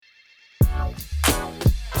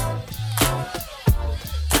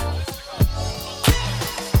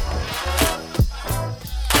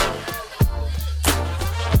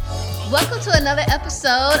Welcome to another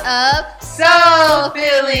episode of Soul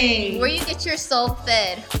Filling, where you get your soul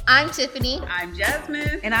fed. I'm Tiffany. I'm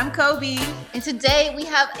Jasmine. And I'm Kobe. And today we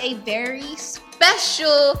have a very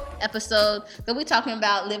special episode that we're talking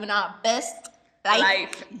about living our best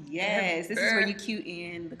life. Yes, this is where you cue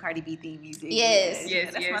in the Cardi B theme music.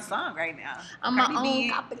 Yes. That's my song right now. I'm Cardi my B. own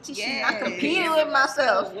competition. Yes. I compete with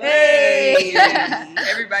myself. Hey.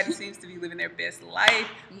 Everybody seems to be living their best life.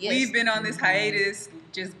 Yes. We've been on this hiatus,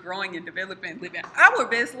 just growing and developing, living our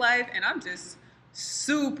best life, and I'm just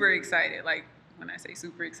super excited. Like, when I say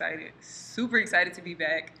super excited to be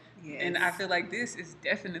back. Yes. And I feel like this is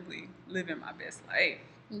definitely living my best life.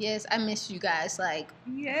 Yes, I miss you guys. Like,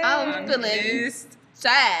 Yes. I'm feeling Missed.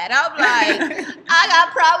 sad. I'm like, I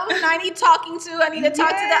got problems I need talking to. I need to talk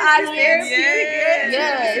to the audience.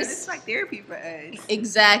 Yes. It's like therapy for us.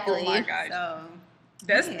 Exactly. Oh my gosh. So,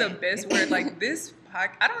 That's yeah. the best word. Like, this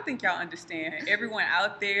podcast, I don't think y'all understand. Everyone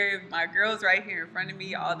out there, my girls right here in front of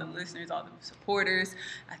me, all the listeners, all the supporters,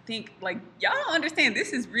 I think, like, y'all don't understand.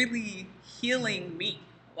 This is really healing me.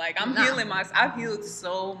 Like, I'm healing myself. I've healed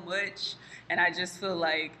so much, and I just feel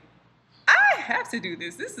like I have to do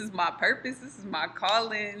this. This is my purpose. This is my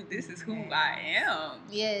calling. This is who I am.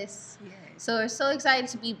 Yes. yes. So we're so excited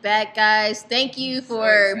to be back, guys. Thank you So for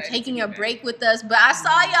excited taking to a be break with us. But I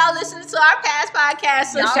saw y'all listening to our past podcast,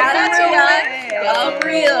 so Y'all shout out to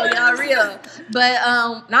real. y'all. Yes. Y'all real. But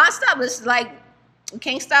nonstop, it's like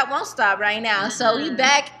can't stop, won't stop right now. So we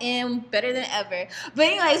back and better than ever. But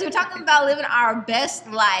anyways, we're talking about living our best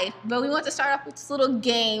life. But we want to start off with this little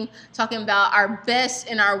game, talking about our best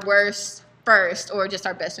and our worst first, or just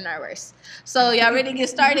our best and our worst. So y'all ready to get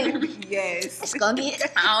started? Yes. It's gonna get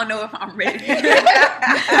I don't know if I'm ready.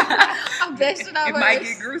 our best and our It worst. might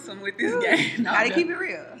get gruesome with this game. No, Gotta I'm keep it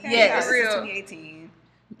real. Yes. This is Real. 2018.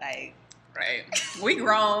 Like, right. We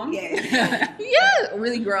grown. yes. Yeah,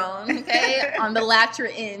 really grown. Okay, on the latter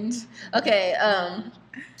end. Okay,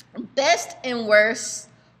 best and worst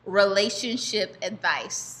relationship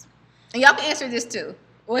advice, and y'all can answer this too.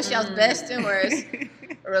 What's y'all's best and worst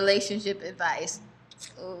relationship advice?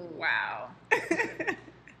 Ooh. Wow.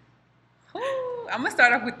 Ooh, I'm gonna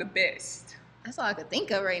start off with the best. That's all I could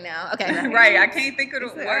think of right now. Okay, Right. I can't think of the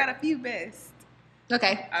So I got word. a few best.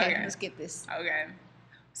 okay, Okay. let's get this. Okay.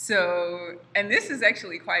 So, and this is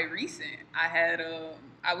actually quite recent.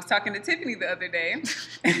 I was talking to Tiffany the other day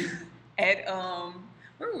at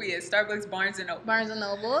where were we at? Starbucks, Barnes and Noble. Barnes and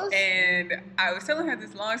Nobles. And I was telling her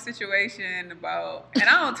this long situation about, and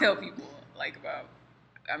I don't tell people like about.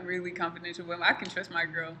 I'm really confidential with them. I can trust my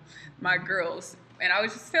girls. And I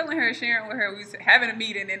was just telling her, sharing with her, we was having a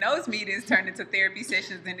meeting, and those meetings turned into therapy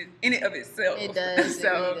sessions in it of itself. It does. So,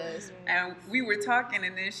 it really does. and we were talking,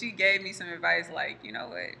 and then she gave me some advice, like, you know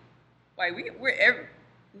what, like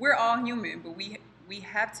we're all human, but we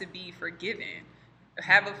have to be forgiving,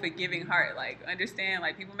 have a forgiving heart, like understand,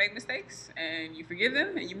 like people make mistakes, and you forgive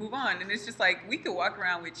them, and you move on. And it's just like we could walk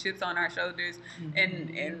around with chips on our shoulders,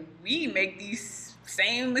 and we make these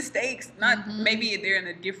same mistakes, not maybe they're in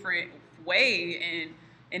a different way,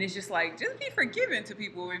 and it's just like, just be forgiving to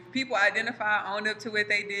people. If people identify, own up to what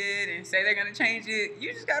they did, and say they're gonna change it,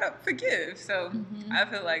 you just gotta forgive. So I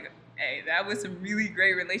feel like, hey, that was a really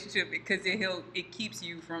great relationship because it keeps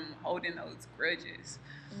you from holding those grudges.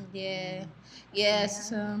 Yeah. Yes.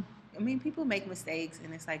 So. I mean, people make mistakes,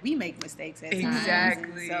 and it's like we make mistakes at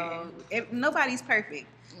Exactly. times. So nobody's perfect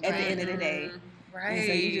at the end of the day. Right. And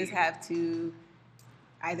so you just have to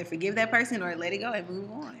either forgive that person or let it go and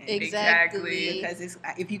move on. Exactly. Because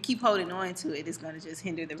if you keep holding on to it, it's going to just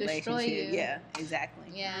hinder the Destroy relationship. you. Yeah, exactly.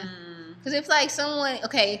 Yeah. Because if like someone,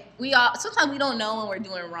 okay, sometimes we don't know when we're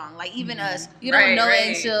doing wrong. Like even us, you don't know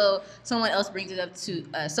it until someone else brings it up to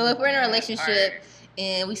us. So if we're in a relationship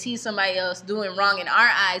and we see somebody else doing wrong in our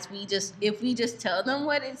eyes, if we just tell them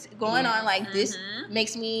what is going on, like this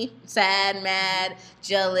makes me sad, mad,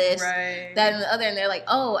 jealous, that and the other, and they're like,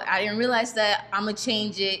 oh, I didn't realize that, I'm gonna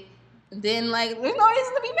change it. Then like there's no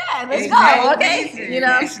reason to be mad. Let's go, okay? You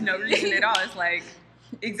know, there's no reason at all. It's like,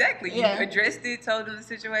 exactly, you addressed it, told them the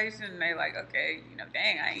situation, and they like, okay,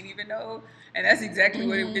 dang, I ain't even know. And that's exactly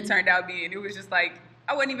what it turned out being. It was just like,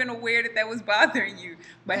 I wasn't even aware that was bothering you.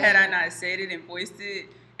 But had I not said it and voiced it,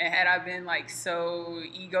 and had I been like so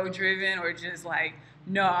ego driven, or just like,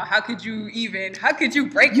 no, how could you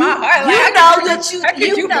break my heart? Like, how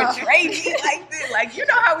could you betray me like this? Like, you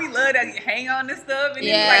know how we love to hang on to stuff, and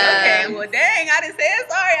it's like, okay, well, dang, I done said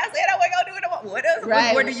sorry. I said I wasn't gonna do it no more. What else?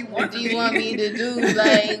 Right. What do you want? What do you want me to do?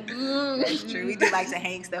 Like, That's true. We do like to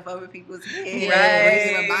hang stuff over people's heads.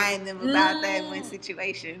 Right. Or remind them about that one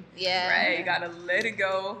situation. Yeah. Right. You gotta let it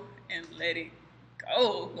go and let it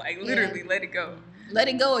go. Like literally, let it go. Let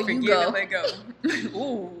it go or Forgive you go. and let go.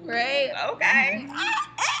 Ooh. Right. Okay.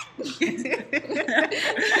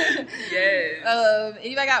 Yes.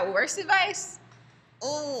 Anybody got worse advice?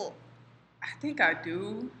 Oh, I think I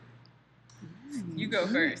do. You go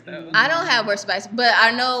first, though. I don't have worse advice, but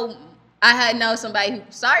I know somebody who.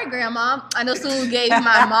 Sorry, Grandma. I know someone who gave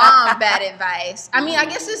my mom bad advice. I mean, I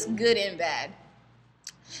guess it's good and bad.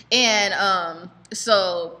 And I'm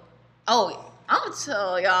gonna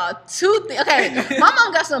tell y'all two things. Okay, my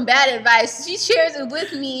mom got some bad advice. She shares it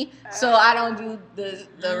with me, so I don't do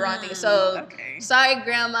the wrong thing. So sorry,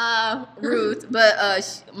 Grandma Ruth, but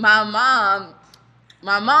my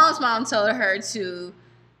mom's mom told her to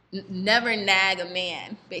never nag a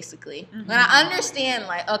man, basically. And I understand,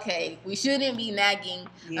 like, okay, we shouldn't be nagging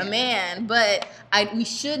a man, but we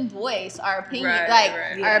should voice our opinion,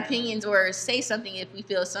 our opinions, or say something if we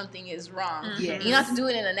feel something is wrong. You don't have to do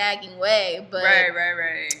it in a nagging way, but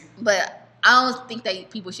But I don't think that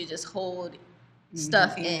people should just hold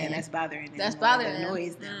stuff in. That's bothering them. That's bothering them.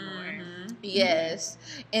 Annoys them more. Yes.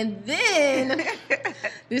 And then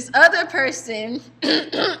this other person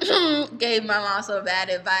gave my mom some bad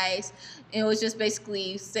advice. And it was just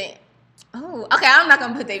basically saying, I'm not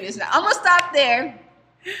going to put their business out. I'm going to stop there.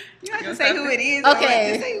 You have to say who it is.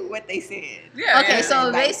 Okay. Just say what they said.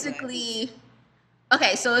 So basically,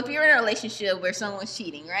 so if you're in a relationship where someone's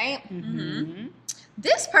cheating, right?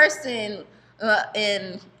 This person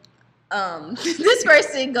this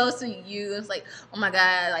person goes to you and it's like, oh my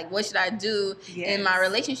God, like what should I do in my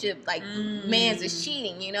relationship? Like man's is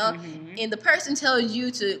cheating, you know? And the person tells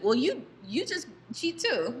you to, well, you just cheat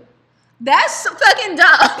too. That's fucking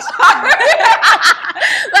dumb.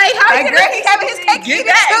 Like, how you girl, he having his cake get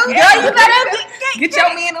that too. Girl, you better get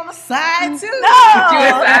your man on the side too.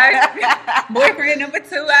 Boyfriend number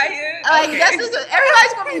 2 out here. Like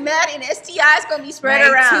everybody's gonna be mad and STI's gonna be spread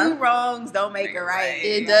around. 2 wrongs don't make it right.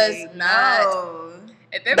 It does not. No.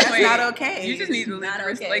 At that That's point, not okay. You just need to let the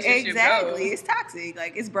relationship Exactly. go. It's toxic.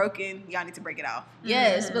 Like, it's broken. Y'all need to break it off.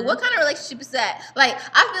 Yes, but what kind of relationship is that? Like,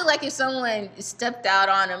 I feel like if someone stepped out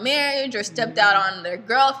on a marriage or stepped out on their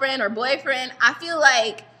girlfriend or boyfriend, I feel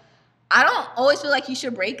like I don't always feel like you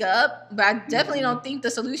should break up, but I definitely don't think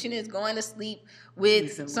the solution is going to sleep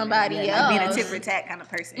with somebody else. Like being a tit for tat kind of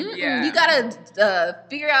person. You gotta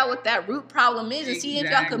figure out what that root problem is and see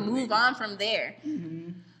if y'all can move on from there.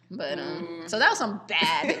 But so that was some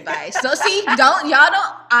bad advice. So see,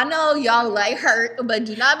 I know y'all like hurt, but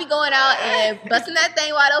do not be going out and busting that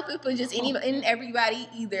thing wide open for just everybody.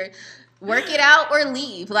 Either work it out or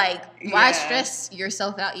leave. Like, why stress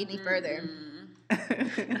yourself out any further?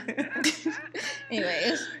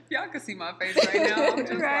 Anyways, y'all can see my face right now. I'm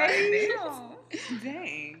just like,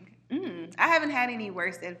 dang. I haven't had any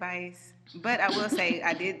worse advice, but I will say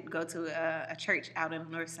I did go to a church out on the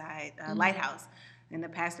north side, Lighthouse. And the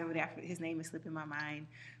pastor over there, his name is slipping my mind,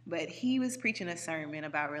 but he was preaching a sermon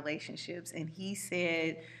about relationships, and he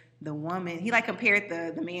said the woman, he like compared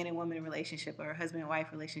the man and woman relationship or husband and wife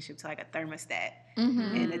relationship to like a thermostat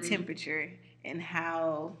and a temperature, and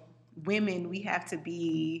how women, we have to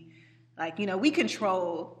be like, we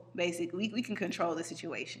control, basically, we can control the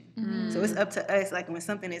situation. So it's up to us, like when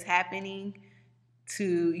something is happening,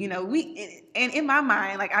 to, and in my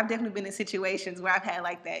mind, like I've definitely been in situations where I've had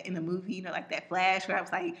like that in a movie, like that flash where I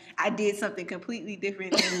was like, I did something completely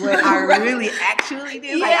different than what I really actually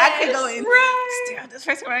did. Like I could go and stare at this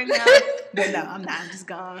person right now, but no, I'm not. I'm just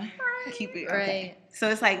gonna keep it. Okay. So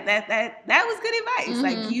it's like that was good advice.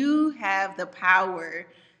 Like you have the power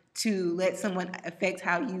to let someone affect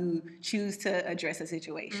how you choose to address a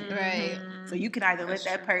situation. Right. So you can either let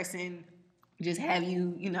that person just have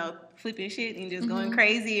you, flipping shit and just going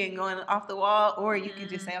crazy and going off the wall, or you can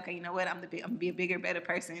just say, okay, you know what, I'm gonna be a bigger, better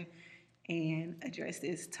person and address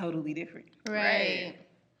this totally different. Right.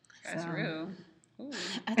 That's real. Ooh.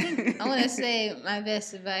 I think I want to say my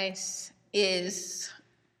best advice is,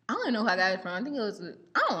 I don't know who I got it from. I think it was,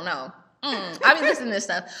 I don't know. I've been listening to this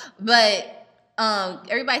stuff, but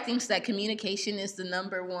everybody thinks that communication is the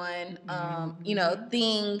number one,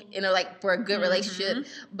 thing, like for a good relationship,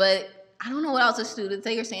 but I don't know what else to do.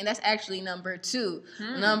 They were saying that's actually number 2.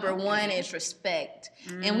 Number 1 is respect.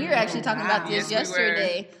 And we were actually talking about this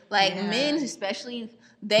yesterday. Like men, especially,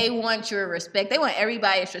 they want your respect. They want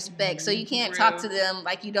everybody's respect. So you can't talk to them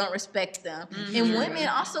like you don't respect them. And women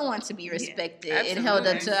also want to be respected and held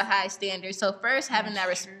up to a high standard. So first, having that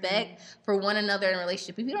respect for one another in a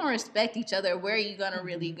relationship. If you don't respect each other, where are you going to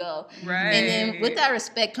really go? Right. And then with that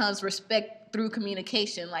respect comes respect through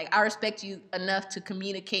communication. Like, I respect you enough to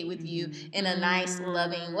communicate with you in a nice,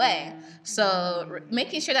 loving way. So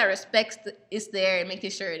making sure that respect is there and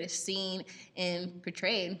making sure it is seen and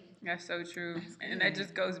portrayed. That's so true. And that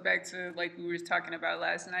just goes back to, like, we were talking about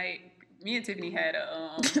last night. Me and Tiffany had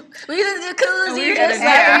a we did the jacuzzi. We had a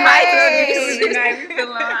jacuzzi night. We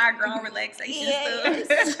feeling on our grown relaxation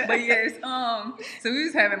stuff. But yes, so we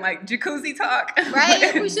was having like jacuzzi talk.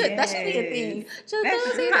 Right? We should. That should be a thing.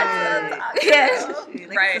 Jacuzzi talk. Yes.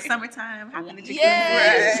 Yes. Right. For summertime, hop in the jacuzzi.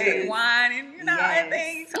 Yes. Right. Wine and and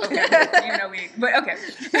things. Okay. But okay.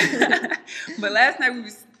 But last night we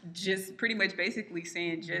was just pretty much basically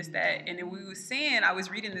saying just that. And then we was saying, I was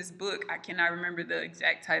reading this book. I cannot remember the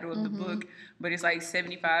exact title of the book, but it's like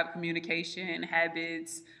 75 communication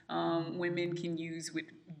habits women can use with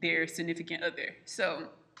their significant other. So,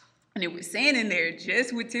 and it was saying in there,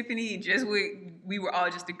 just with Tiffany, just what we were all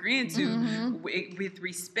just agreeing to, with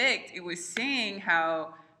respect, it was saying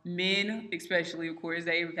how men, especially, of course,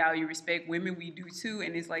 they value respect. Women, we do too.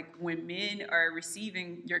 And it's like when men are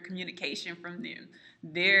receiving your communication from them,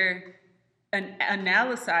 they're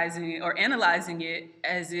analyzing it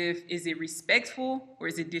as if, is it respectful or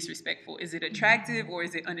is it disrespectful? Is it attractive or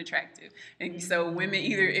is it unattractive? And so women,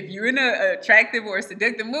 either if you're in an attractive or a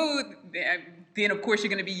seductive mood, then of course you're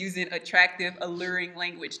going to be using attractive, alluring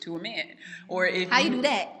language to a man. Or if how you do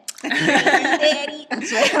that? Daddy.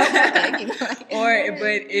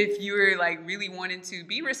 But if you're like really wanting to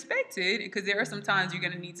be respected, because there are some times you're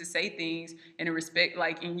going to need to say things in a respect,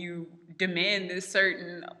 like, and you demand this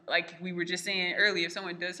certain, like we were just saying earlier, if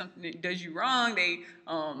someone does something that does you wrong, they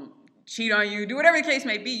cheat on you, do whatever the case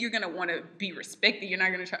may be, you're going to want to be respected. You're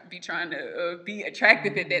not going to be trying to be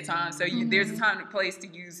attractive at that time. So there's a time and place to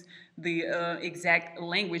use the exact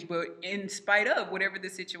language, but in spite of whatever the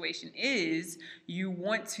situation is, you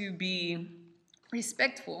want to be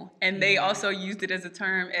respectful. And they also used it as a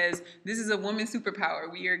term as, this is a woman's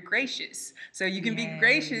superpower. We are gracious. So you can be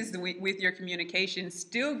gracious with your communication,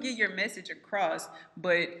 still get your message across,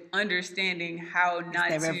 but understanding how not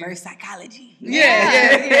to... reverse psychology.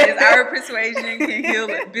 Yes. Our persuasion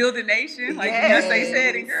can build a nation, like Beyonce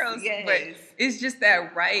said in Girls. Yes. But it's just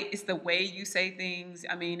that, right? It's the way you say things.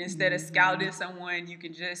 I mean, instead of scouting someone, you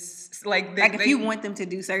can just like if you want them to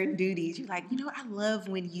do certain duties, you're like, I love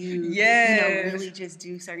when you really just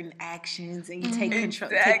do certain actions and you take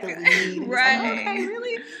control, take the lead. Right? Like, okay,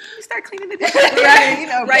 really? You start cleaning the dishes,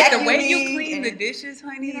 right? Right. The way you clean the dishes,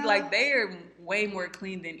 honey, like they are way more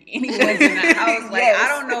clean than anyone in the house. Like, I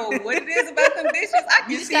don't know what it is about them dishes. I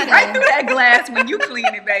can see right through that glass when you clean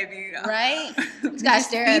it, baby. Right? You just gotta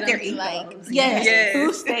stare at them like, yes.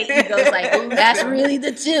 Goose State Eagles, like, that's really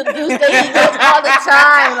the tip. Goose State Eagles all the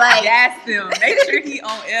time. Like, that's them. Make sure he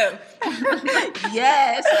on F.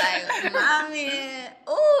 Yes, like, my man.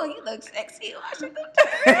 Oh, you look sexy washing them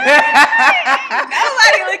dishes.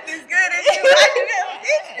 Nobody looked as good as you washing them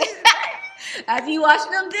dishes. As you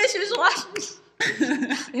washing them dishes,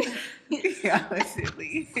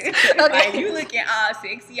 Honestly. Okay. Like, you looking all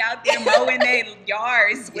sexy out there mowing that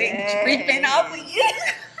yard, sweat dripping off of you.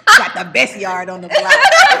 Got the best yard on the block. Like,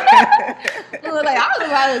 I was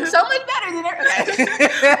about to look so much better than everybody.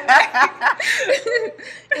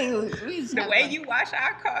 The way you wash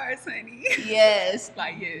our cars, honey. Yes.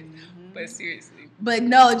 Like, yes. But seriously. But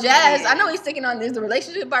no, Jazz, I know he's sticking on this, the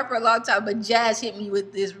relationship part for a long time, but Jazz hit me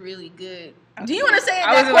with this really good. Do you want to say it?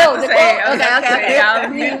 I was about to say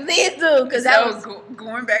Okay. Please do, because that was...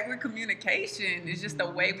 going back with communication, it's just the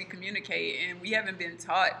way we communicate, and we haven't been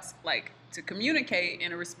taught, like, to communicate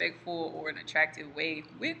in a respectful or an attractive way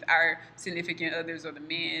with our significant others or the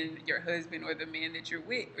man, your husband or the man that you're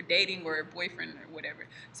with or dating or a boyfriend or whatever.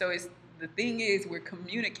 So the thing is, we're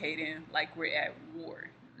communicating like we're at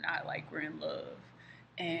war, not like we're in love.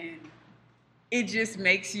 And it just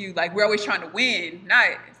makes you, like, we're always trying to win,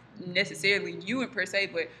 not necessarily you per se,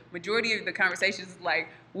 but majority of the conversations is like,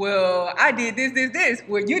 well, I did this.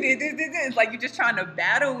 Well, you did this. Like, you're just trying to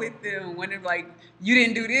battle with them when they're like, you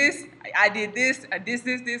didn't do this, I did this, I did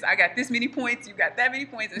this, I got this many points, you got that many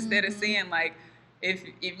points, instead of saying, like, if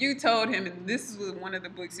you told him, and this was one of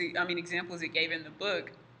the examples it gave in the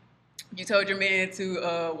book, you told your man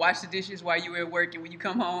to wash the dishes while you were at work, and when you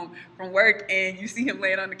come home from work and you see him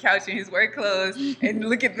laying on the couch in his work clothes and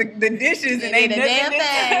look at the dishes and ain't nothing in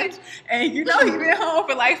touch, and you know he been home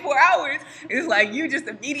for like 4 hours, it's like you just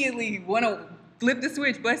immediately want to flip the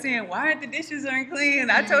switch, bust in. Why aren't the dishes unclean?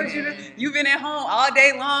 I told you you've been at home all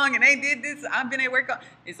day long and they did this. I've been at work.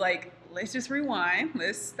 It's like, let's just rewind.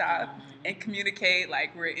 Let's stop and communicate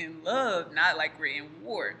like we're in love, not like we're in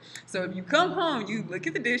war. So if you come home, you look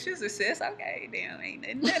at the dishes, it says, okay, damn,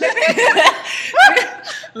 ain't nothing.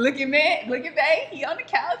 Look at Bae, he on the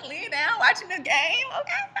couch, laying down, watching the game.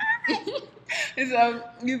 Okay. And so,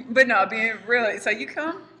 but no, being real. So you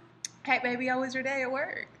come, hey, baby, how was your day at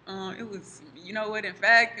work? It was, you know what, in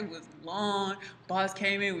fact, it was long. Boss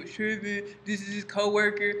came in, was tripping. This is his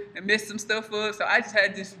coworker and messed some stuff up. So I just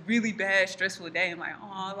had this really bad, stressful day. I'm like,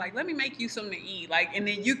 oh, like, let me make you something to eat. Like, and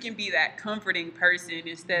then you can be that comforting person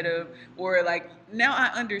instead of, or like, now I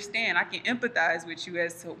understand. I can empathize with you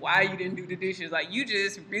as to why you didn't do the dishes. Like, you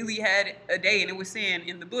just really had a day, and it was saying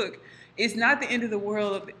in the book, it's not the end of the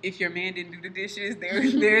world if your man didn't do the dishes.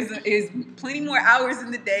 There's plenty more hours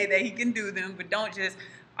in the day that he can do them, but don't just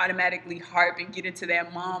automatically harp and get into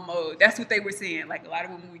that mom mode. That's what they were saying. Like, a lot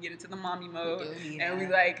of women, we get into the mommy mode, and we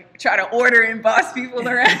like try to order and boss people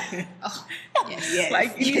around. Yes.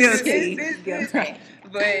 Like, this.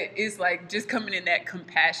 But it's like just coming in that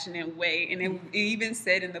compassionate way. And it even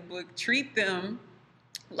said in the book, treat them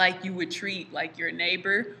like you would treat like your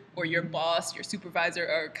neighbor or your boss, your supervisor,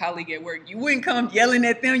 or colleague at work. You wouldn't come yelling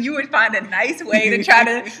at them. You would find a nice way to try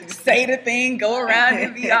to say the thing, go around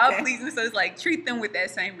and be all pleasing. So it's like, treat them with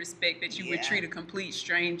that same respect that you would treat a complete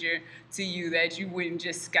stranger to you, that you wouldn't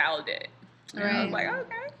just scowl at. Right. I was like,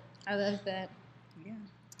 okay. I love that. Yeah.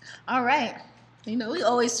 All right. You know, we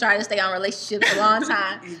always try to stay on relationships a long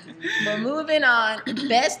time. But moving on,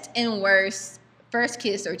 best and worst, first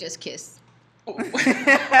kiss or just kiss? Oh, y'all ain't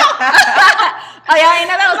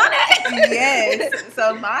know that was on that? Yes.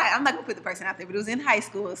 So I'm not gonna put the person out there, but it was in high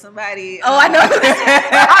school. Somebody I know.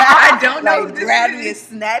 I don't know. Like, grabbed me and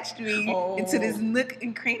snatched me into this nook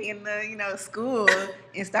and cranny in the school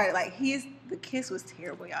and started like the kiss was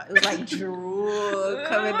terrible, y'all. It was like drool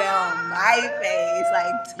coming down my face,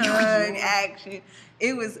 like tongue action.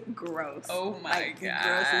 It was gross. Oh my God. The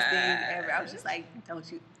grossest thing ever. I was just like, don't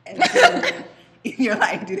you ever in your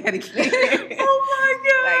life do that again. Oh my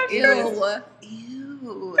God. Like,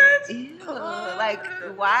 ew. Like,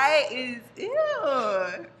 why is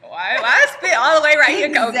Why spit all the way right here,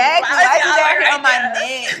 Kobe? Exactly. Why is it right on my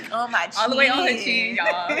neck, on my chin? All the way on the chin,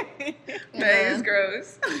 y'all. That is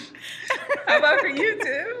gross. How about for you,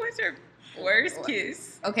 too? What's your worst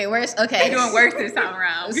kiss? Okay, worst. Okay. We're doing worse this time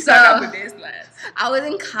around. We started off with this last. I was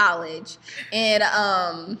in college, and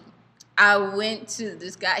I went to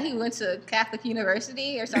this guy. He went to Catholic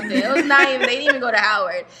University or something. It was not even. They didn't even go to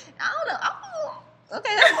Howard. I don't know.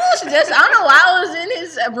 Okay, that's bullshit. I don't know why I was in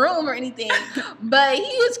his room or anything, but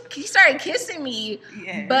he started kissing me.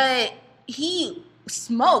 Yes. But he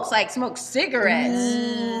smokes cigarettes,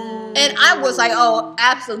 and I was like, oh,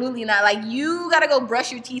 absolutely not. Like, you gotta go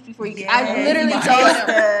brush your teeth before you. Yes. I literally told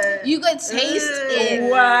him you could taste it.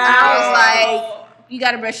 Wow. And I was like, you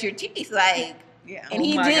gotta brush your teeth, like. Yeah. And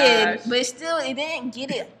he did, gosh. But still, it didn't get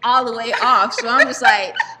it all the way off. So I'm just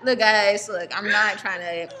like, look, guys, I'm not trying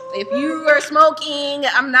to. If you are smoking,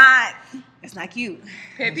 I'm not. It's not cute.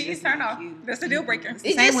 Pet peeves, turn off. That's a deal breaker.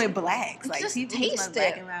 Same with blacks. Like, just people taste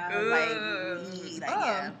black it. and loud,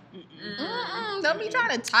 yeah. Don't be trying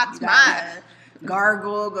to talk to my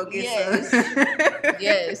gargle. Go get some.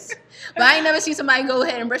 Yes. But I ain't never seen somebody go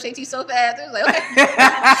ahead and brush their teeth so fast. It was like, okay.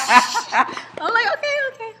 I'm like, okay.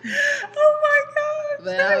 Oh my God.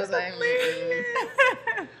 But I was like,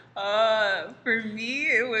 for me,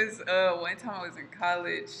 it was one time I was in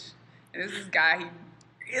college, and this guy, he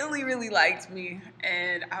really, really liked me,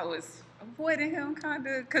 and I was avoiding him kind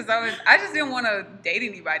of because I just didn't want to date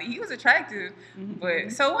anybody. He was attractive,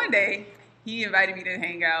 but so one day he invited me to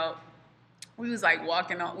hang out. We was like we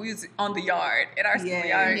was on the yard at our school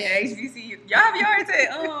yard at HBCU. Y'all have yards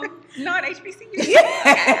at non-HBCU?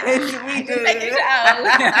 Yes, we do.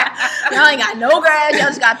 Y'all ain't got no grass. Y'all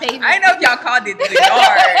just got pavement. I didn't know if y'all called it the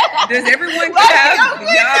yard. Does everyone have the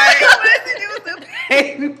yard? It was the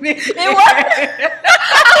pavement. It was.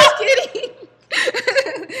 I was kidding.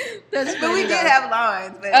 But we did have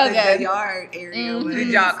lawns, but the yard area was. Did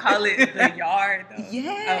y'all call it the yard, though?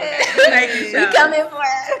 Yeah. Okay. We coming for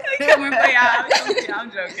it. We coming for y'all. I'm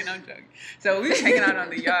joking. So we was hanging out on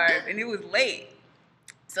the yard, and it was late.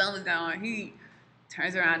 Sun was down. He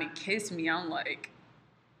turns around and kissed me. I'm like,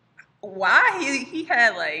 why? He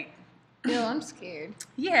had like. Yo, I'm scared.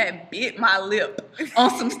 He had bit my lip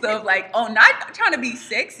on some stuff, like, not trying to be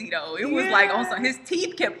sexy, though. It was like on some, his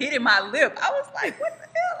teeth kept hitting my lip. I was like, what the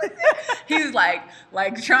hell is this? He was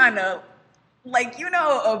like trying to like, you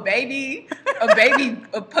know, a puppy.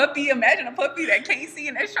 Imagine a puppy that can't see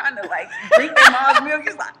and they're trying to like drink their mom's milk.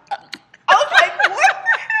 It's like, I was like, what the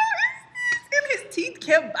hell is this? And his teeth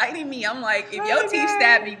kept biting me. I'm like, if your teeth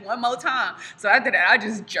stab me one more time. So after that, I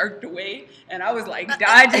just jerked away and I was like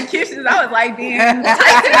dodging kisses. I was like being Tyson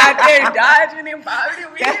out there dodging and bobbing.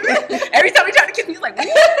 Every time he tried to kiss me, he's like, woo.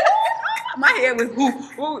 My head was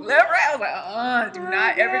left, right. I was like, do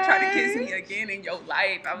not ever try to kiss me again in your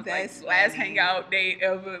life. I was like, last hangout date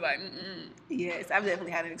ever. Like, Yes, I've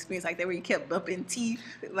definitely had an experience like that where you kept bumping teeth.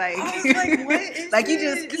 Like, I was like, what is like this?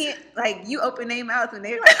 You just can't, like, you open their mouth and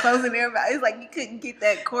they're like closing their mouth. It's like you couldn't get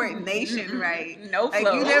that coordination right. No flow.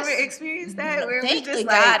 Like, you never experienced that where it was just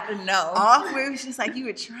God, like no. off, where it was just like you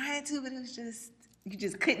were trying to, but it was just, you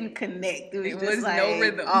just couldn't connect. It was just like no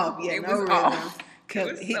rhythm. Off. Yeah, it no was rhythm. off.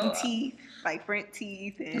 Kept hitting teeth, like front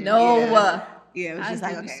teeth. And, No. Yeah, it was just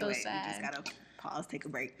like, okay, so wait, sad. you just gotta pause, take a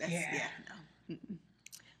break. That's, no.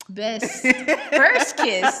 Best first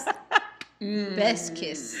kiss. Best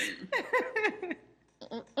kiss.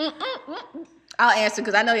 I'll answer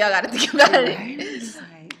because I know y'all got to think about it.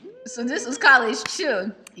 So this was college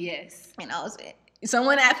too. Yes. And I was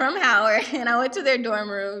someone from Howard, and I went to their dorm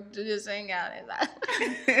room to just hang out.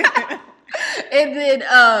 And then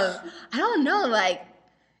I don't know, like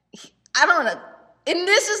I don't know. And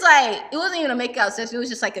this is like, it wasn't even a makeout session. It was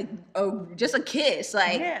just like a kiss,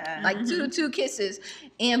 like like two kisses.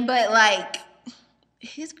 But like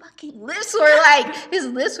his fucking lips were like, his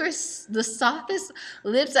lips were the softest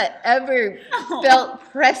lips I ever felt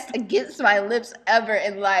pressed against my lips ever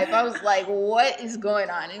in life. I was like, what is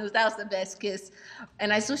going on? That was the best kiss.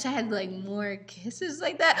 And I just wish I had like more kisses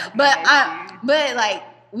like that. But like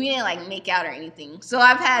we didn't like make out or anything. So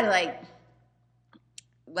I've had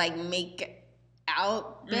like make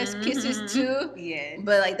out best kisses too. Yeah.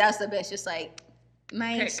 But like that's the best, just like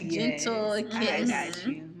nice, gentle kiss. I got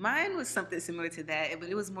you. Mine was something similar to that, but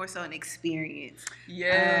it was more so an experience.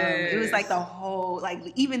 Yeah. It was like the whole, like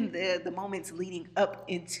even the moments leading up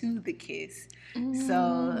into the kiss.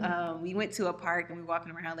 So we went to a park and we were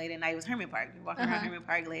walking around late at night. It was Herman Park. We were walking around Herman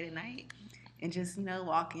Park late at night. And just,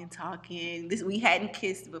 walking, talking. We hadn't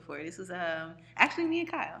kissed before. This was actually me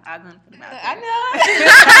and Kyle. I'm gonna put him out there. I know.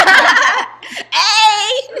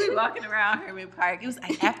 Hey! We were walking around Herman Park. It was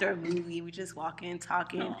like after a movie. We just walking,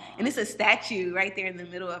 talking. Aww. And it's a statue right there in the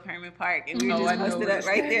middle of Herman Park. And we were just posted up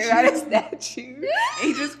right there by the statue. And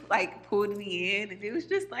he just like pulled me in. And it was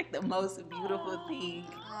just like the most beautiful thing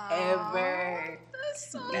ever.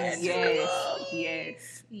 That's so Yes.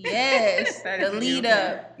 That is the lead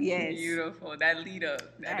up. Yes. Beautiful. That lead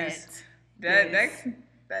up. That is.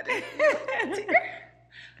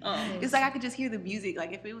 It's like I could just hear the music.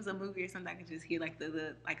 Like if it was a movie or something, I could just hear like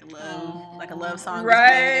the like a love song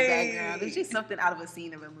right in the background. It's just something out of a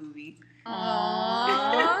scene of a movie.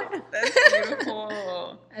 Aww, that's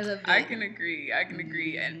beautiful. I can agree.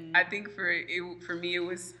 And I think for me it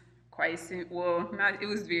was quite simple. It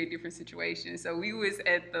was a very different situation. So we was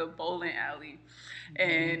at the bowling alley,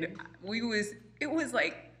 and it was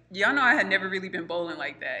like, y'all know I had never really been bowling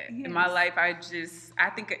like that in my life. I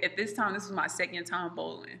think at this time, this was my second time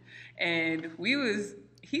bowling, and he was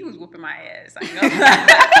whooping my ass. I know.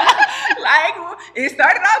 Like it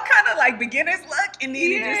started off kind of like beginner's luck, and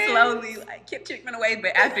then it just slowly like kept chipping away.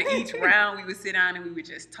 But after each round, we would sit down and we would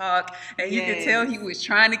just talk, and you could tell he was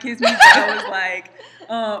trying to kiss me. But I was like,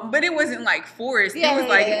 but it wasn't like forced. It was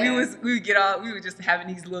like we were just having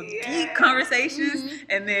these little deep conversations,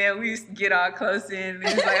 and then we used to get all close in, and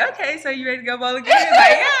he was like, okay, so you ready to go bowl again? Like,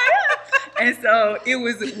 yeah. And so it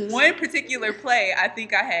was one particular play. I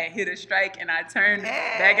think I had hit a strike, and I turned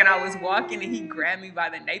back, and I was walking, and he grabbed me by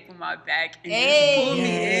the nape of my back and just pulled me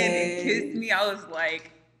in and kissed me. I was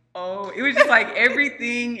like, oh, it was just like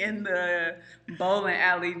everything in the bowling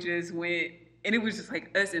alley just went, and it was just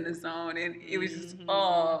like us in the zone, and it was just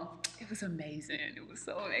it was amazing. It was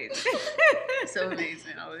so amazing, so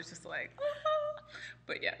amazing. I was just like,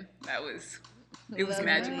 but yeah, it was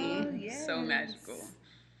magical, so magical.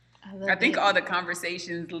 I think all the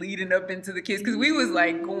conversations leading up into the kiss, because we was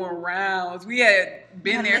like going rounds. We had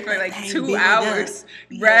been there for like 2 hours.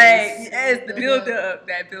 Right. Yes, the build up.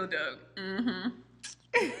 That build up.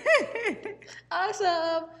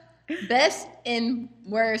 Awesome. Best and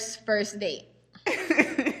worst first date.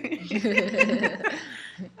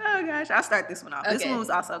 Oh gosh, I'll start this one off. Okay. This one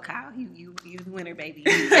was also Kyle. You the winner, baby.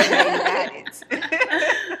 You got it.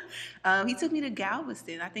 He took me to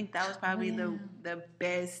Galveston. I think that was probably the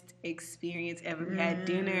best experience ever. We had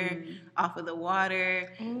dinner off of the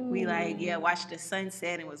water. Ooh. We watched the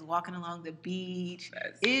sunset and was walking along the beach.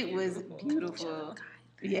 It was beautiful.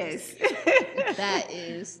 Yes. That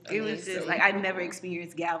is It was just like I never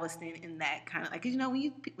experienced Galveston in that kind of like, 'cause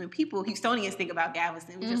when people Houstonians think about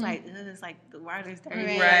Galveston, it's just like it's like the water's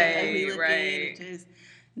dirty, ugly looking, and just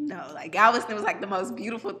no, like Galveston was like the most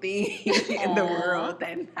beautiful thing in the world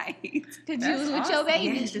that night. Because you was with your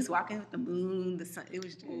baby. Yeah, just walking with the moon, the sun. It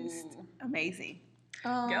was just amazing.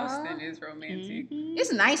 Galveston is romantic. Mm-hmm.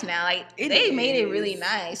 It's nice now. Like they made it really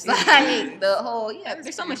nice. It like the whole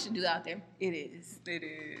there's so much to do out there. It is. It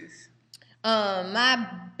is. My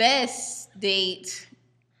best date.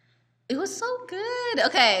 It was so good.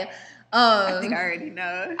 Okay. I think I already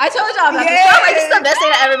know. I told y'all about this. Like, this is the best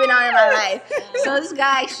date I've ever been on in my life. So this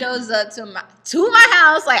guy shows up to my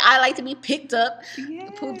house. Like I like to be picked up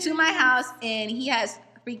to my house, and he has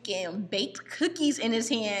freaking baked cookies in his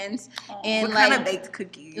hands. And what like, kind of baked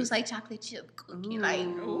cookies? It was like chocolate chip cookie.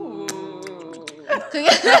 Ooh.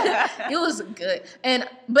 It was good,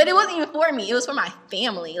 but it wasn't even for me. It was for my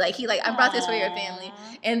family. Like I brought this for your family,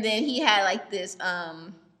 and then he had like this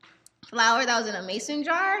flower that was in a mason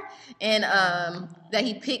jar, and that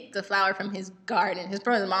he picked the flower from his garden,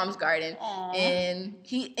 from his mom's garden. And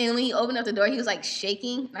when he opened up the door, he was like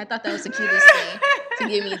shaking. And I thought that was the cutest thing to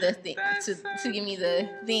give me the thing to give me the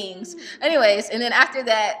things. Anyways, and then after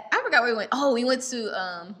that, I forgot where we went. Oh, we went to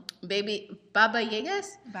Baba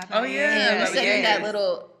Yaga's. Oh yeah, and we sat in that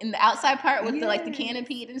in the outside part with the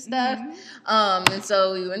canopy and stuff. And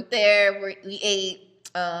so we went there. We ate.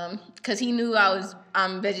 Because he knew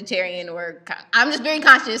I'm vegetarian, or I'm just very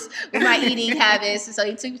conscious with my eating habits. So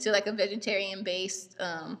he took me to like a vegetarian based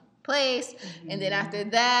place, and then after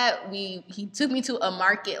that he took me to a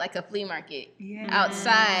market, like a flea market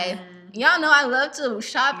outside. Y'all know I love to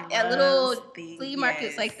shop at little flea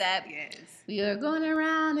markets like that. Yes. We were going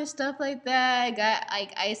around and stuff like that. Got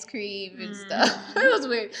like ice cream and stuff. It was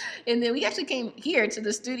weird. And then we actually came here to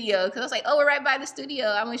the studio because I was like, oh, we're right by the studio.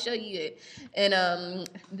 I'm going to show you it. And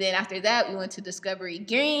then after that, we went to Discovery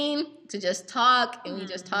Green to just talk. And we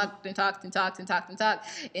just talked and talked and talked and talked and talked.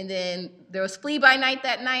 And then there was Flea by Night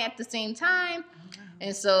that night at the same time.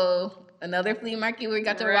 And so another flea market where we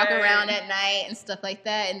got to walk around at night and stuff like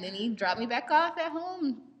that. And then he dropped me back off at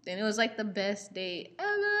home. And it was like the best date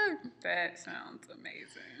ever. That sounds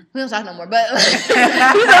amazing. We don't talk no more, but he's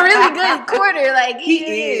a really good quarter. Like he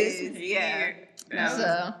is. Yeah.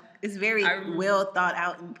 So it's very well thought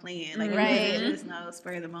out and planned. Like there's no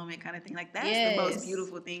spur of the moment kind of thing. Like that's the most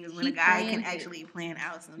beautiful thing is when a guy can actually plan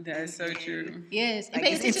out something. That's so true. Yes, and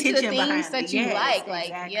pay attention to the things that you like. Like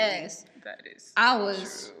yes, that is.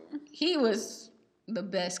 He was the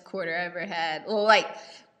best quarter I ever had. Well, like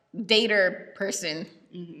dater person.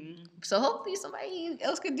 Mm-hmm. So hopefully somebody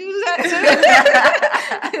else could do that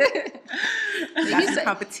too. He's a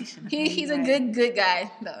competition. He's a good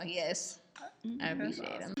guy, though. Yes, I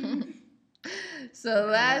appreciate him. So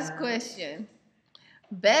last question: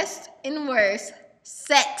 best and worst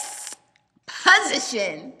sex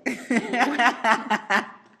position.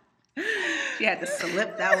 She had to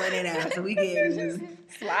slip that one in out, so we can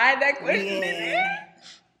slide that question in there.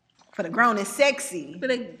 For the grown and sexy.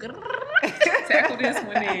 Tackle this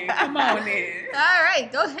one in. Come on in. All right,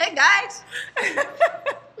 go ahead, guys.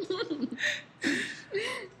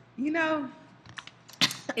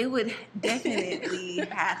 It would definitely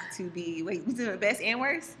have to be. Wait, we doing best and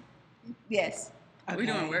worst? Yes. Okay. We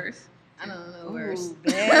doing worst? I don't know worst.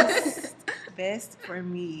 Best for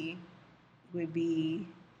me would be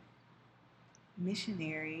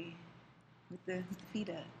missionary with the feet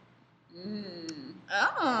up.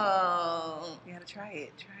 Oh. You gotta try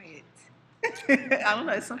it. I don't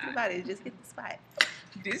know, something about it. Just hit the spot.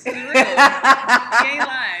 This is real. She ain't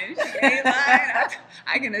lying.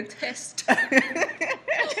 I can attest.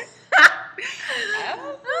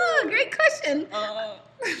 Great question.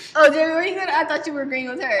 Jerry, were you good? I thought you were agreeing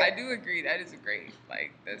with her. I do agree. That is a great.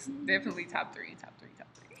 Like that's definitely top three.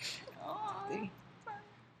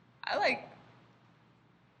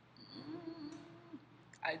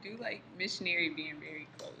 I do like missionary being very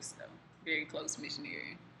close though. Very close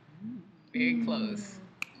missionary. Very close.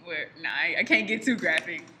 I can't get too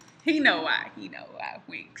graphic. He know why.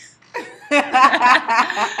 Winks.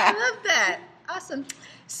 I love that. Awesome.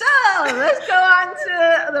 So let's go on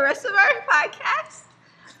to the rest of our podcast.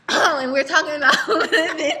 And we're talking about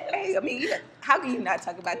Hey, I mean, how can you not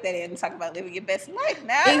talk about that and talk about living your best life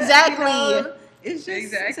now? Exactly. It's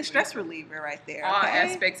just it's a stress reliever right there. All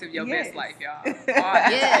aspects of your best life, y'all.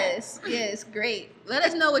 Yes, great. Let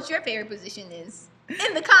us know what your favorite position is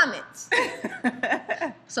in the comments,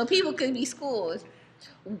 so people can be schooled.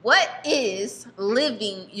 What is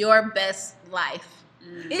living your best life?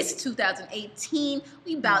 It's 2018.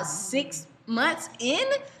 We about 6 months in.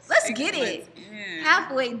 Let's get it.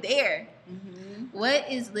 Halfway there. Mm-hmm.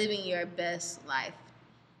 What is living your best life?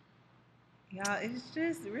 Y'all, it's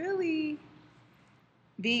just really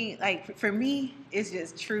being like, for me, it's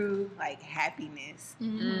just true like happiness.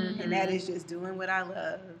 Mm-hmm. And that is just doing what I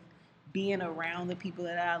love, being around the people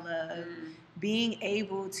that I love, being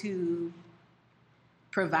able to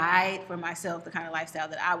provide for myself the kind of lifestyle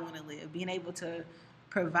that I want to live, being able to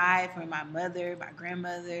provide for my mother, my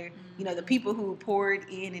grandmother, you know, the people who poured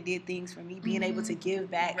in and did things for me, being able to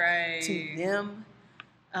give back to them,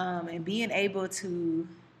 and being able to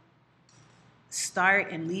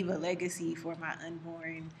start and leave a legacy for my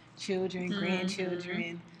unborn children,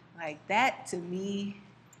 grandchildren. Like that to me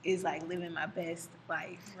is like living my best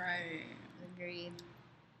life. Right. Agreed.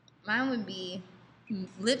 Mine would be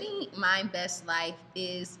living my best life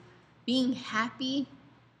is being happy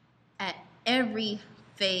at every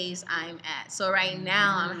phase I'm at. So right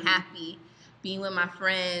now I'm happy being with my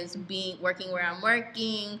friends, working where I'm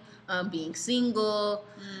working, being single,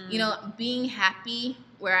 you know, being happy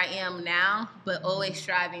where I am now, but always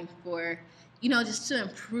striving for, you know, just to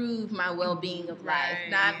improve my well-being of life.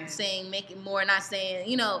 Not saying make it more, not saying,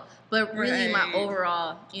 you know, but really my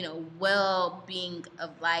overall, you know, well-being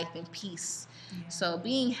of life and peace. Yeah. So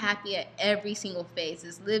being happy at every single phase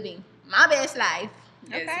is living my best life.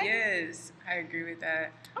 Yes, I agree with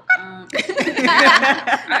that. I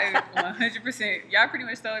 100%. Y'all pretty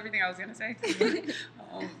much stole everything I was gonna say.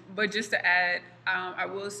 But just to add, I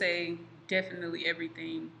will say definitely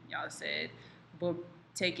everything y'all said, but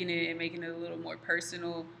taking it and making it a little more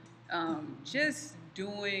personal, just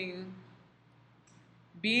being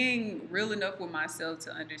real enough with myself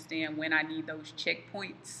to understand when I need those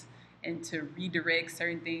checkpoints and to redirect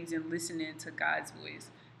certain things and listening to God's voice.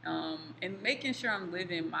 And making sure I'm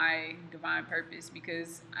living my divine purpose,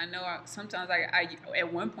 because I know sometimes I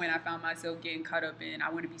at one point I found myself getting caught up in I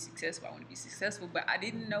want to be successful, but I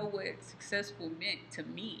didn't know what successful meant to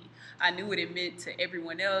me. I knew what it meant to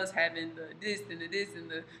everyone else, having the this and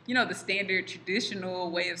the, you know, the standard traditional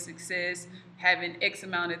way of success, having X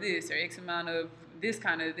amount of this or X amount of this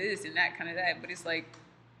kind of this and that kind of that. But it's like,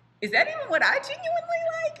 is that even what I genuinely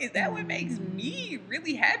like? Is that what makes me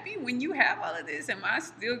really happy when you have all of this? Am I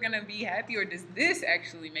still going to be happy, or does this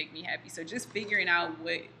actually make me happy? So just figuring out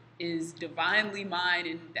what is divinely mine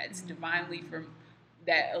and that's divinely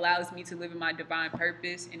that allows me to live in my divine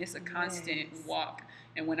purpose. And it's a constant walk.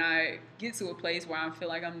 And when I get to a place where I feel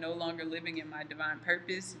like I'm no longer living in my divine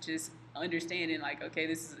purpose, just understanding like, okay,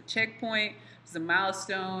 this is a checkpoint, this is a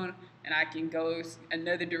milestone, and I can go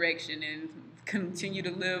another direction and continue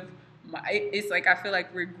to live. It's like I feel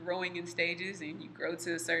like we're growing in stages, and you grow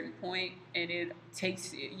to a certain point, and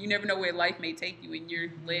you never know where life may take you, and you're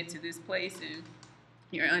led to this place, and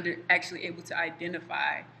you're actually able to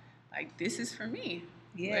identify like, this is for me.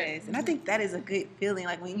 Yes, and I think that is a good feeling,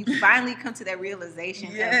 like when you finally come to that realization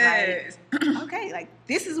of like, okay, like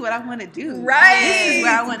this is what I want to do. Right. This is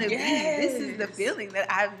where I want to be. This is the feeling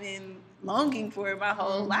that I've been longing for my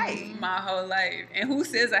whole life. My whole life. And who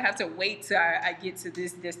says I have to wait till I get to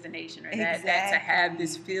this destination or that to have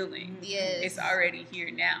this feeling? Yes. It's already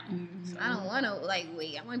here now. So I don't want to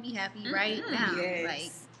wait. I want to be happy right now.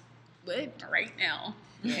 Yes. Like, what? Right now.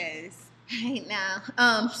 Yes. Right now.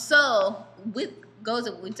 So goes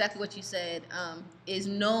with exactly what you said, is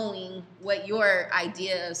knowing what your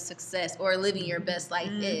idea of success or living your best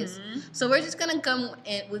life is. So we're just going to come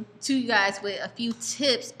to you guys with a few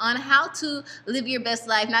tips on how to live your best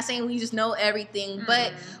life. Not saying we just know everything,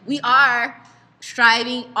 but we are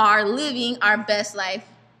living our best life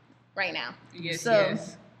right now. Yes, so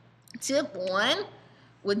tip 1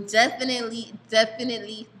 would definitely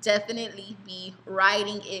be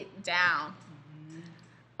writing it down.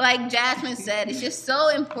 Like Jasmine said, it's just so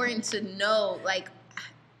important to know, like,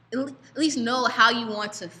 at least know how you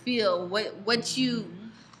want to feel, what you.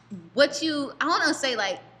 I want to say,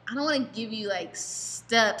 like, I don't want to give you like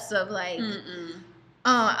steps of like,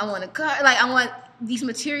 I want a car, like I want these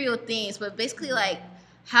material things, but basically like,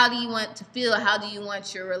 how do you want to feel? How do you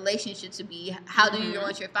want your relationship to be? How do you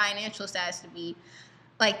want your financial status to be?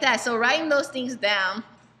 Like that. So writing those things down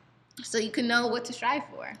so you can know what to strive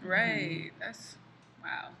for. Right.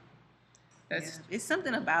 Wow. It's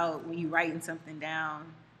something about when you're writing something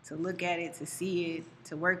down, to look at it, to see it,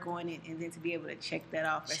 to work on it, and then to be able to check that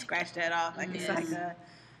off or scratch that off. Like it's like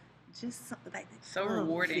so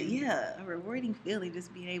rewarding. Yeah, a rewarding feeling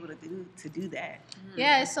just being able to do that.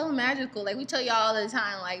 Yeah, it's so magical. Like we tell y'all all the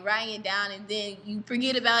time, like writing it down, and then you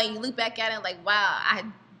forget about it. You look back at it, like, wow,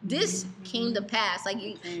 this came to pass. Like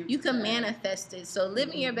you can manifest it. So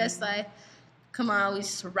living your best life. Come on, we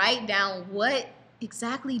just write down what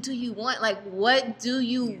exactly do you want? Like, what do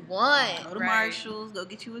you want? Go to Marshalls, go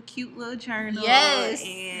get you a cute little journal. Yes.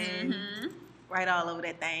 And write all over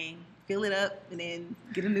that thing. Fill it up and then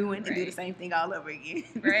get a new one and do the same thing all over again.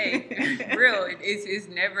 Right. Real. It's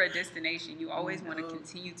never a destination. You always want to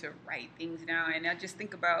continue to write things down. And I just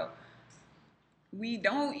think about, we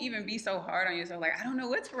don't even be so hard on yourself. Like, I don't know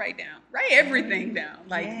what to write down. Write everything down.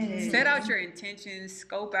 Like, set out your intentions,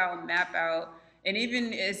 scope out, map out. And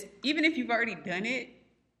even if you've already done it,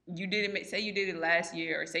 you did it, say you did it last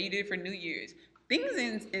year, or say you did it for New Year's.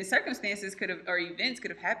 Things and circumstances or events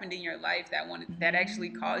could have happened in your life that actually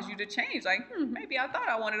caused you to change. Like, maybe I thought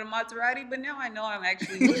I wanted a Maserati, but now I know I'm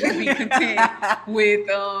actually going to be content with,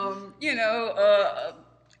 I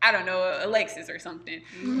don't know, a Lexus or something.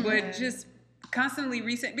 But just constantly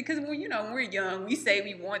reset, because when we're young, we say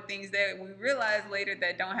we want things that we realize later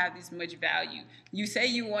that don't have this much value. You say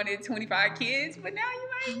you wanted 25 kids, but now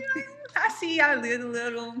you might, I see I live a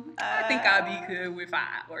little. I think I'll be good with 5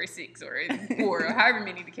 or 6 or 4 or however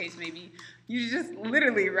many the case may be. You just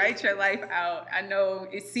literally write your life out. I know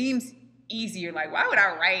it seems easier. Like, why would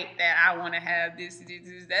I write that I want to have this?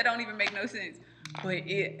 That don't even make no sense. But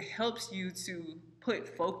it helps you to put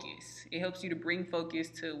focus. It helps you to bring focus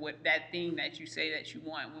to what that thing that you say that you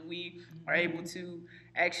want. When we are able to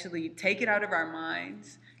actually take it out of our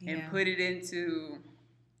minds and put it into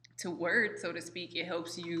words, so to speak, it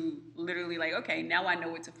helps you literally like, okay, now I know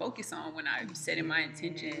what to focus on when I'm setting my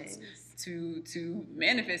intentions to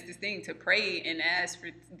manifest this thing, to pray and ask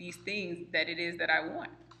for these things that it is that I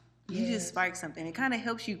want. You just spark something. It kind of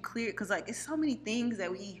helps you clear, because like it's so many things that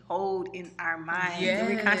we hold in our minds and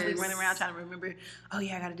we're constantly running around trying to remember, oh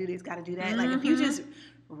yeah, I gotta do this, gotta do that. Like if you just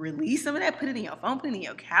release some of that, put it in your phone, put it in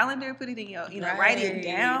your calendar, put it in your, write it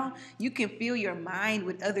down, you can fill your mind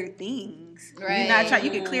with other things. You're not you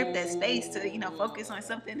can clear up that space to, focus on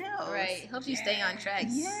something else. Right. Helps you stay on track.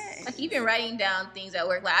 Yes. Like even writing down things at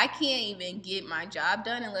work. Like I can't even get my job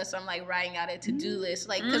done unless I'm like writing out a to-do list.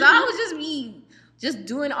 Like, cause I always just be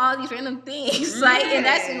doing all these random things, like, and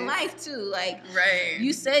that's in life too. Like,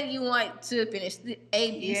 you said you want to finish the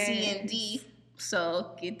A, B, C, and D,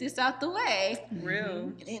 so get this out the way.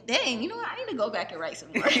 Real. And dang, I need to go back and write some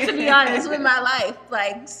more. To be honest, with my life,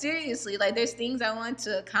 like seriously, like there's things I want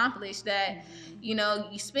to accomplish that. You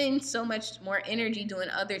spend so much more energy doing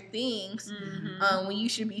other things when you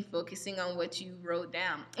should be focusing on what you wrote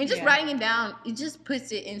down. And just writing it down, it just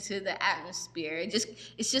puts it into the atmosphere.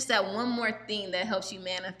 It's just that one more thing that helps you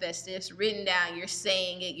manifest it. It's written down, you're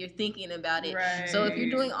saying it, you're thinking about it. Right. So if you're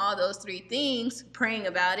doing all those 3 things, praying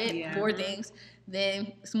about it, 4 things,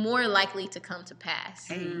 then it's more likely to come to pass.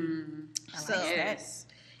 I like that. That's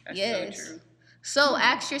so true. So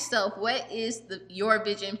ask yourself, what is your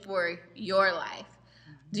vision for your life?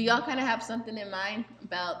 Do y'all kind of have something in mind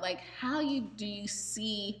about like how do you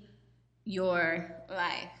see your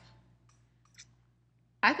life?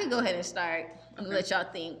 I could go ahead and start and let y'all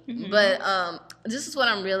think. But this is what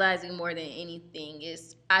I'm realizing more than anything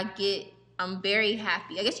is I'm very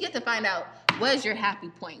happy. I guess you have to find out what is your happy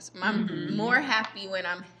points. I'm more happy when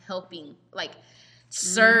I'm helping, like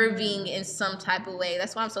serving in some type of way.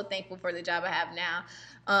 That's why I'm so thankful for the job I have now.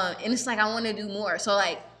 And it's like I want to do more. So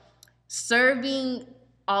like serving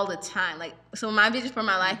all the time. Like, so my vision for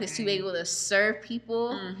my life is to be able to serve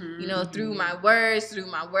people, through my words, through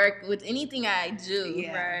my work, with anything I do.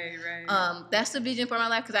 Yeah. Right. That's the vision for my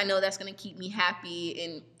life, because I know that's going to keep me happy.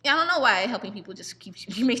 And I don't know why helping people just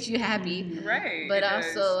makes you happy. Right. But I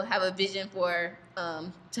also have a vision for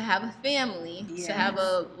to have a family, to have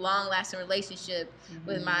a long-lasting relationship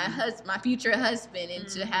with my future husband, and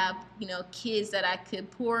to have kids that I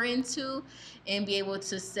could pour into and be able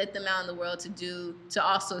to set them out in the world to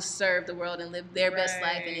also serve the world and live their best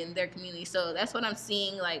life and in their community. So that's what I'm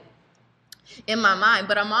seeing like in my mind.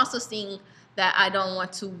 But I'm also seeing that I don't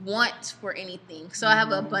want to want for anything. So I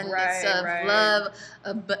have abundance of love,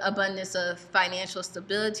 abundance of financial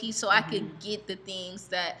stability, so I could get the things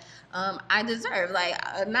that I deserve, like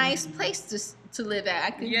a nice place to live at.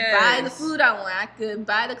 I could buy the food I want. I could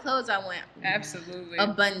buy the clothes I want. Absolutely.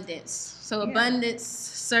 Abundance. So abundance,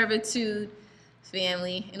 servitude,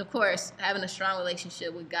 family, and of course having a strong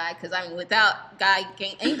relationship with God, because without God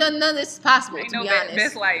ain't none of this is possible. Ain't to no be honest.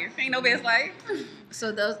 Best life. Ain't no best life.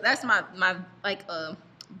 So that's my like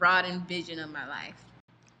broad vision of my life.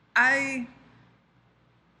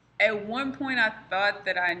 At one point I thought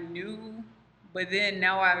that I knew, but then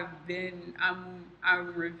now I'm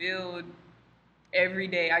revealed every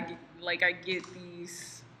day. I get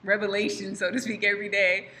these revelations, so to speak, every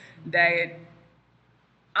day that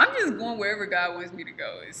I'm just going wherever God wants me to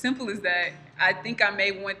go. As simple as that. I think I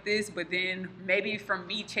may want this, but then maybe from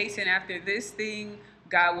me chasing after this thing,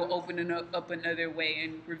 God will open it up another way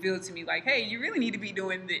and reveal to me like, hey, you really need to be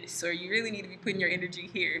doing this, or you really need to be putting your energy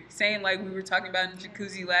here. Saying like we were talking about in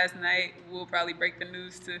jacuzzi last night, we'll probably break the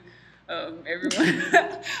news to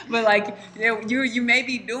everyone. But like, you may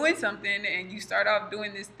be doing something and you start off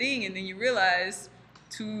doing this thing, and then you realize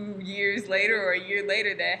 2 years later or a year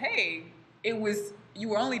later that, hey, you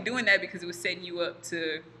were only doing that because it was setting you up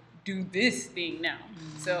to do this thing now.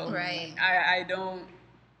 So right. I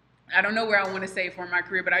don't know where I want to say for my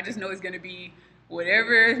career, but I just know it's going to be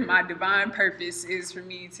whatever my divine purpose is for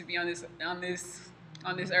me to be on this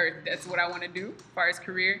earth. That's what I want to do as far as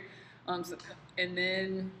career. And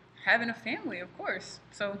then having a family, of course.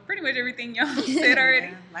 So pretty much everything y'all said already.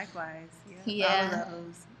 Yeah, likewise. Yeah. All of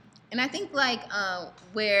those. And I think like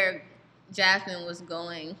where Jasmine was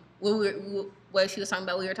going, what she was talking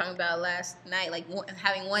about, we were talking about last night, like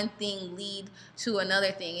having one thing lead to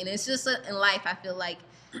another thing. And it's just in life, I feel like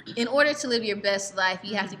in order to live your best life,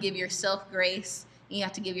 you have to give yourself grace. You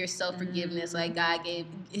have to give yourself forgiveness. Like God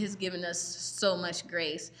has given us so much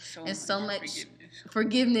grace and so much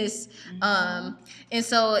forgiveness. And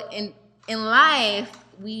so in life,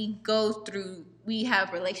 we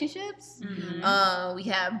have relationships, we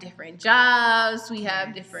have different jobs, we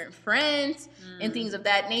have different friends and things of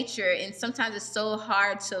that nature. And sometimes it's so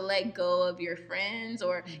hard to let go of your friends,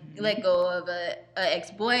 or let go of a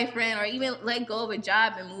ex-boyfriend, or even let go of a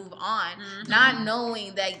job and move on, not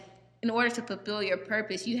knowing that in order to fulfill your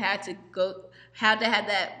purpose, you had to have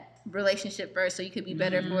that relationship first so you could be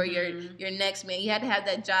better for your next man. You had to have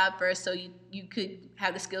that job first so you could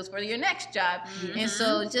have the skills for your next job. And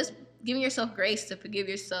so just giving yourself grace to forgive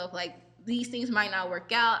yourself, like these things might not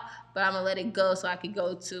work out, but I'm gonna let it go so I could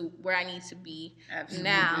go to where I need to be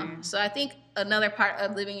now. So I think another part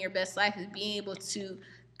of living your best life is being able to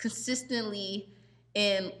consistently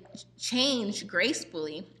and change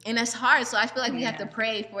gracefully. And that's hard, so I feel like we have to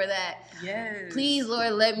pray for that. Yes. Please,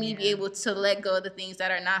 Lord, let me be able to let go of the things that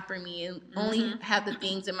are not for me and only have the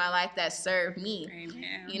things in my life that serve me.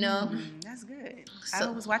 Amen. You know? That's good. So,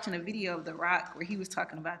 I was watching a video of The Rock where he was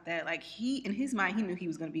talking about that. Like in his mind, he knew he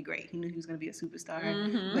was going to be great. He knew he was going to be a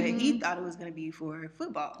superstar, but he thought it was going to be for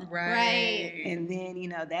football. Right. And then,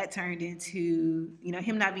 that turned into,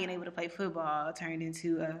 him not being able to play football turned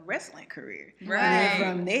into a wrestling career. Right. And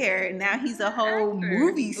then from there, now he's a whole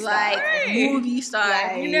movie star. Like, movie star.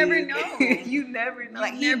 Like, you never know. You never know.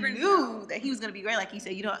 Like, he knew that he was going to be great. Like he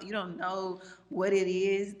said, you don't know what it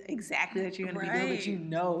is exactly that you're going to be doing, but you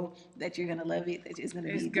know that you're going to love it, that it's going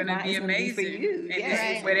to be amazing for you.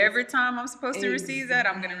 And whatever time I'm supposed to receive that,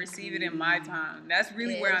 I'm going to receive it in my time. That's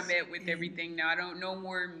really where I'm at with everything now. I don't know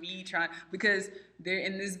more me trying, because they're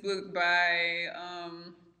in this book by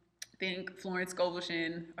I think Florence Scovel,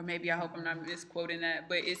 or maybe, I hope I'm not misquoting that,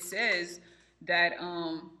 but it says that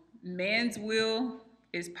man's will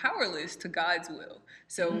is powerless to God's will.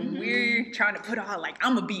 So we're trying to put all like,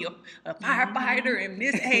 I'm gonna be a firefighter in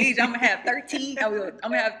this age. I'm gonna have 13. I'm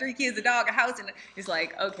gonna have 3 kids, a dog, a house, and it's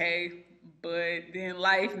like, okay. But then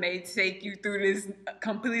life may take you through this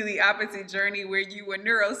completely opposite journey where you a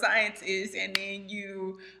neuroscientist and then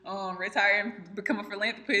you retire and become a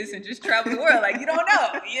philanthropist and just travel the world. Like, you don't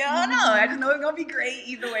know. You don't know. I just know it's going to be great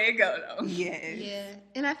either way it goes, though. Yeah.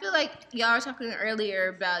 And I feel like y'all were talking earlier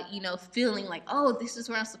about, feeling like, oh, this is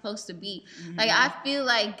where I'm supposed to be. Like, I feel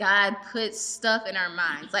like God puts stuff in our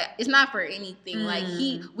minds. Like, it's not for anything. Like,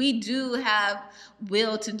 we do have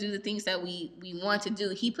will to do the things that we want to do.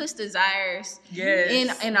 He puts desires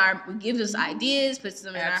in our, gives us ideas, puts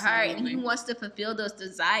them in our heart, and he wants to fulfill those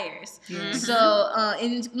desires. So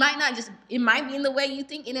and it might be in the way you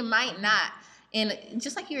think, and it might not. And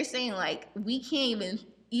just like you were saying, like, we can't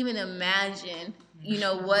even imagine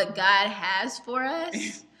what God has for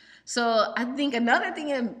us. So I think another thing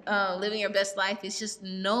in living your best life is just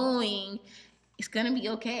knowing it's gonna be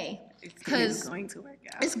okay, because it's going to work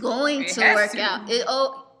out. It's going to work out.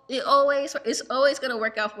 It's always going to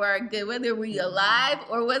work out for our good, whether we alive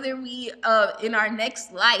or whether we in our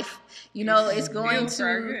next life. It's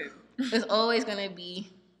always going to be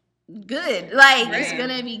good. Like, it's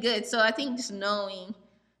going to be good. So I think just knowing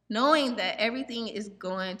that everything is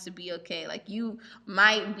going to be okay. Like, you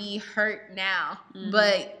might be hurt now,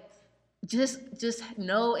 but just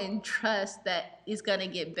know and trust that it's gonna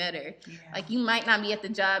get better. Like, you might not be at the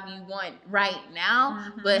job you want right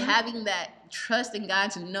now, but having that trust in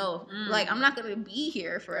God to know, like, I'm not gonna be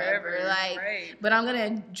here forever. Like, but I'm gonna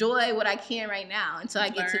enjoy what I can right now until I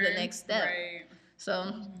get to the next step.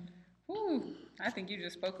 So, I think you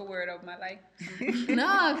just spoke a word over my life.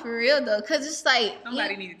 No, for real though, because it's like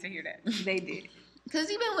somebody needed to hear that. They did. Because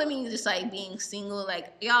even with me just like being single,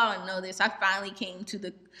 like y'all don't know this, I finally came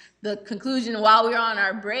to the conclusion while we were on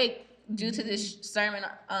our break due to this sermon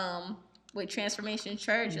with Transformation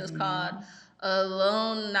Church. It was called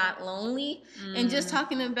Alone Not Lonely, and just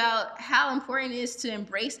talking about how important it is to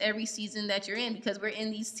embrace every season that you're in, because we're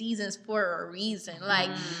in these seasons for a reason.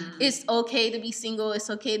 Like it's okay to be single,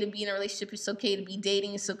 it's okay to be in a relationship, it's okay to be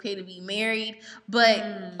dating, it's okay to be married, but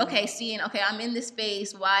okay, I'm in this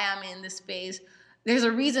phase, why I'm in this phase, there's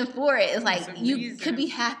a reason for it. It's like you could be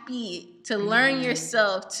happy to learn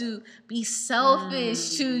yourself, to be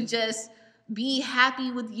selfish, to just be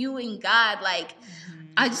happy with you and God. Like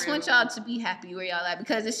I just want y'all to be happy where y'all at,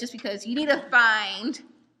 because it's just because you need to find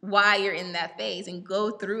why you're in that phase and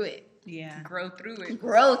go through it. Yeah. Grow through it.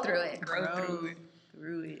 Grow through it.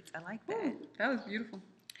 Through it. I like that. Ooh, that was beautiful.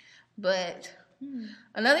 But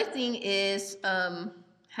another thing is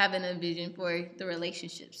having a vision for the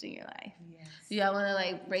relationships in your life. Yes. Do y'all want to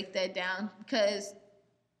like break that down? Because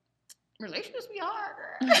relationships be hard.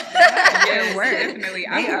 Yeah, definitely.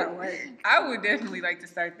 I would definitely like to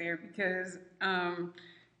start there, because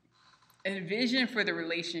a vision for the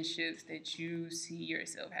relationships that you see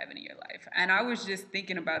yourself having in your life. And I was just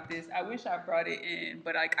thinking about this. I wish I brought it in,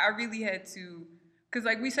 but like I really had to, because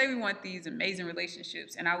like we say we want these amazing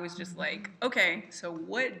relationships, and I was just like, okay, so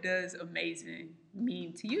what does amazing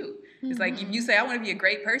mean to you? It's like, if you say I want to be a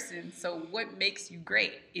great person, so what makes you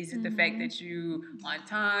great? Is it the fact that you on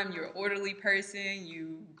time, you're an orderly person,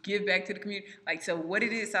 you give back to the community? Like, so what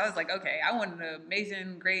it is? So I was like, okay, I want an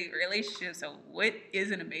amazing great relationship, so what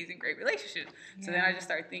is an amazing great relationship? So then I just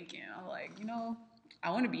started thinking, I'm like, I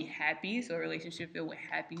want to be happy, so a relationship filled with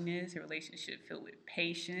happiness, a relationship filled with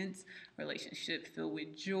patience, a relationship filled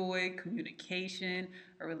with joy, communication,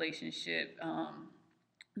 a relationship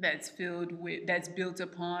that's built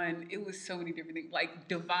upon, it was so many different things, like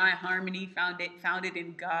divine harmony, founded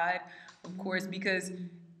in God, of course, because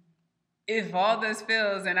if all this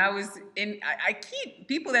fails, and I keep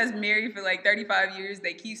people that's married for like 35 years,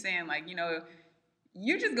 they keep saying like,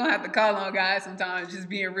 you're just gonna have to call on God sometimes, just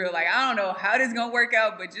being real. Like, I don't know how this is gonna work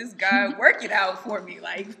out, but just God, work it out for me.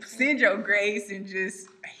 Like, send your grace and just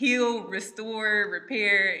heal, restore,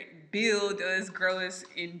 repair, build us, grow us,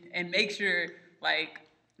 and make sure like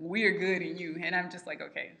we're good in you. And I'm just like,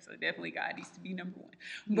 okay, so definitely God needs to be number one.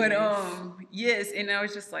 But yes, and I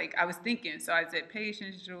was just like, I was thinking, so I said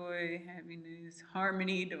patience, joy, happiness,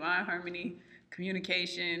 harmony, divine harmony,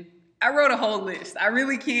 communication. I wrote a whole list. I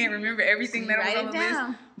really can't remember everything that was on the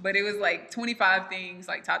list, but it was like 25 things,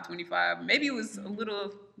 like top 25. Maybe it was a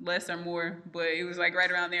little less or more, but it was like right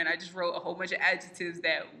around there. And I just wrote a whole bunch of adjectives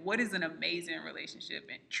that what is an amazing relationship,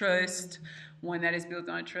 and trust, one that is built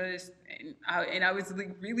on trust. And I was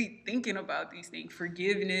like really thinking about these things,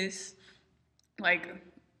 forgiveness, like,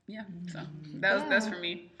 yeah. So that's for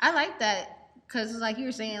me. I like that, because like you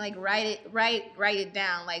were saying, like write it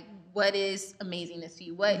down, like what is amazingness to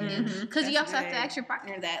you? What? Because you also have to ask your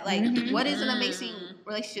partner that, like, what is an amazing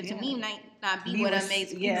relationship to me? Might not be what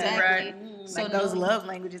amazing. Yeah, exactly. Right. So like those love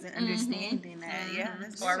languages and understanding that. Yeah.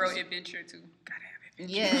 So I wrote adventure too. Gotta have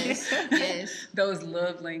adventure. Yes. Those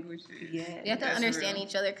love languages. Yeah. You have to understand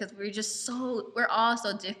each other, because we're all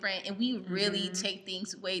so different, and we really take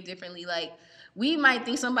things way differently. Like, we might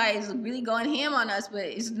think somebody's really going ham on us, but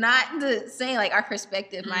it's not the same. Like, our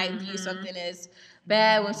perspective might view something as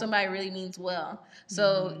bad when somebody really means well.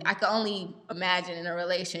 So I can only imagine in a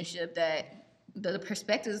relationship that the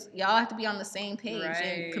perspectives, y'all have to be on the same page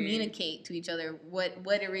and communicate to each other what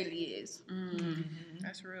it really is.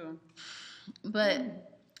 That's real. But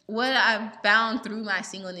what I've found through my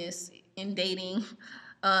singleness in dating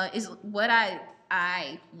is what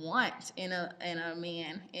I want in a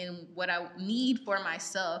man, and what I need for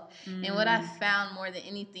myself. And what I found more than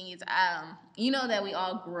anything is that we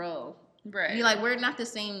all grow. Right. You're like, we're not the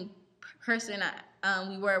same person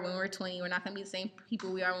we were when we were 20. We're not going to be the same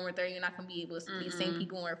people we are when we're 30. We're not going to be able to be the same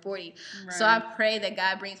people when we're 40. Right. So I pray that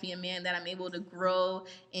God brings me a man that I'm able to grow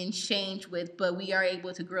and change with, but we are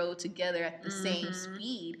able to grow together at the same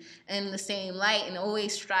speed and the same light, and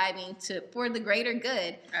always striving for the greater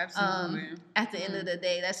good. Absolutely. At the end of the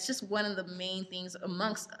day, that's just one of the main things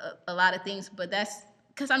amongst a lot of things, but that's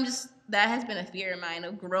because that has been a fear of mine,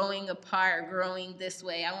 of growing apart, growing this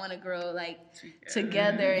way. I want to grow like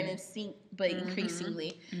together and in sync, but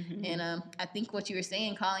increasingly. And I think what you were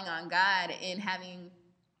saying, calling on God and having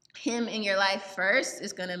Him in your life first,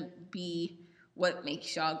 is going to be what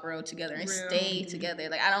makes y'all grow together and stay together.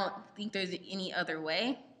 Like, I don't think there's any other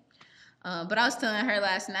way. But I was telling her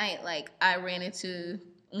last night, like, I ran into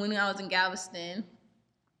when I was in Galveston,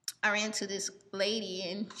 I ran into this lady,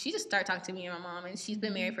 and she just started talking to me and my mom, and she's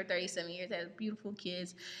been married for 37 years, has beautiful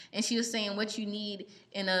kids, and she was saying what you need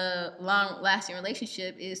in a long-lasting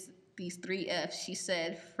relationship is these 3 F's. She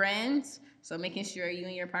said friends, so making sure you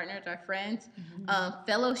and your partners are friends,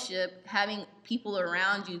 fellowship, having people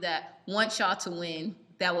around you that want y'all to win,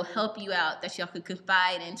 that will help you out, that y'all could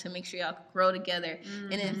confide in to make sure y'all grow together,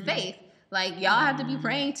 and then faith. Like, y'all have to be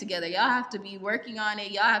praying together. Y'all have to be working on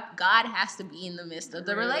it. God has to be in the midst of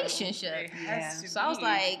the relationship. So I was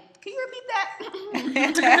like, can you repeat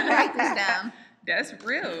that? Write this down. That's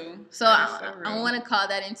real. So I want to call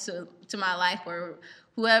that into my life, or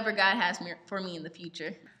whoever God has for me in the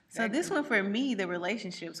future. So this one for me, the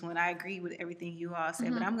relationships, when I agree with everything you all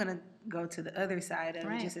said, but I'm going to go to the other side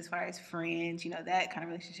of it, just as far as friends, that kind of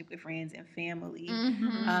relationship with friends and family.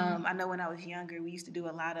 I know when I was younger, we used to do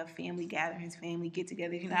a lot of family gatherings, family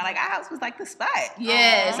get-togethers. Like, our house was like the spot.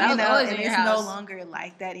 Yes, I was always in your house. It's no longer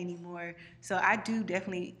like that anymore. So I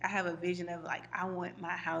have a vision of, like, I want my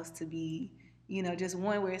house to be, just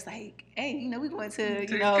one where it's like, hey, we're going to,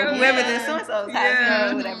 whoever the so-and-so's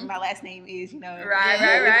house, whatever my last name is,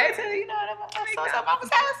 Right. To, so-and-so mama's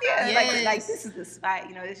house, like this is the spot,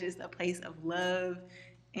 it's just a place of love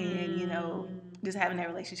and, just having that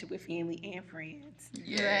relationship with family and friends.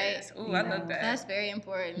 Yes. Right. Oh, I love that. That's very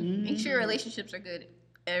important. Make sure relationships are good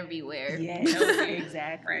everywhere. Yes,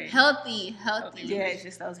 exactly. Right. Healthy. Yeah, it's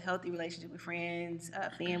just those healthy relationships with friends,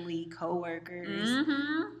 family, co-workers.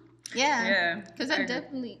 Yeah, because that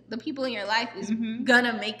definitely, the people in your life is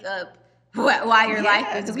gonna make up why your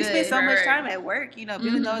life is good. We spend so much time at work,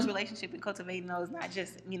 building those relationships and cultivating those, not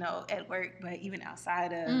just, at work, but even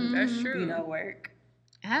outside of, That's true. Work.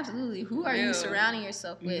 Absolutely. Who are you surrounding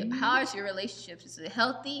yourself with? How is your relationships? Is it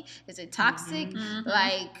healthy? Is it toxic?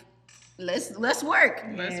 Like, let's work.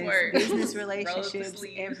 Let's work. Business relationships,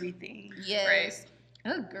 everything. Yes.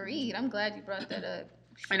 Right. Agreed. I'm glad you brought that up.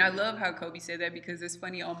 And I love how Kobe said that, because it's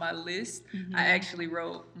funny, on my list, I actually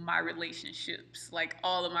wrote my relationships, like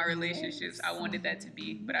all of my relationships. I wanted that to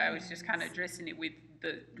be, but I was just kind of addressing it with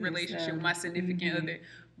the relationship with my significant other.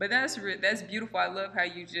 But that's beautiful. I love how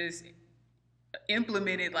you just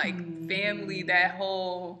implemented, like, family, that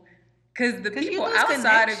whole... Because the people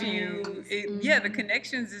outside of you, the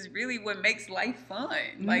connections is really what makes life fun.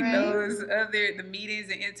 Like the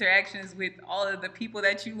meetings and interactions with all of the people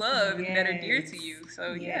that you love and that are dear to you.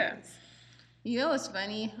 So, You know what's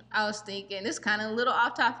funny? I was thinking, this is kind of a little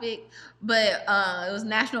off topic, but it was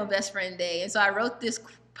National Best Friend Day. And so I wrote this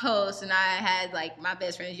post, and I had, like, my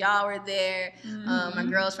best friends. Y'all were there. My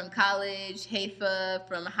girls from college, Haifa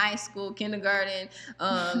from high school, kindergarten,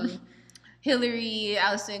 Hillary,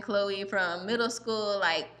 Allison, Chloe from middle school,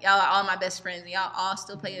 like, y'all are all my best friends, and y'all all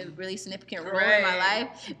still play a really significant role in my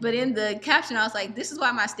life. But in the caption, I was like, this is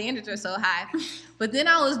why my standards are so high. But then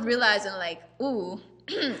I was realizing, like, ooh,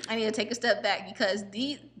 I need to take a step back, because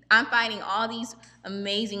I'm finding all these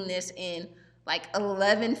amazingness in, like,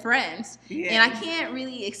 11 friends. And I can't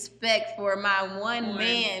really expect for my one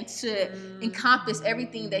man to encompass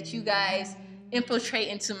everything that you guys infiltrate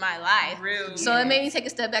into my life. So it made me take a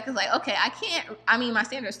step back. It's like, okay, my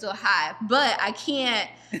standards are still high, but I can't,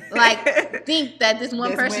 like, think that this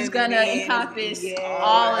one person's gonna encompass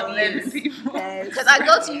all of you. Because I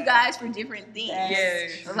go to you guys for different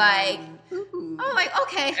things. Like, I'm like,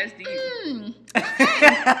 okay. That's deep. Okay.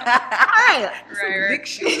 All right. Big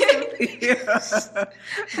shoes.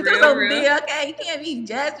 Real. Okay, you can't be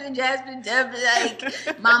Jasmine, like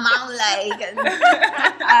my mom, like.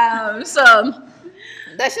 So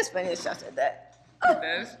that's just funny that y'all said that.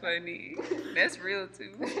 That's funny. That's real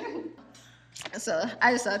too. So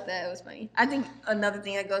I just thought that was funny. I think another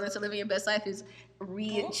thing that goes into living your best life is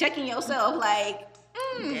checking yourself, like.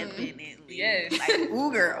 Definitely. Yes. Like,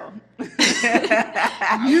 ooh, girl.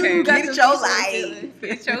 You get your life.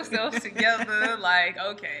 Get yourself together. Like,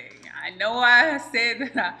 okay, I know I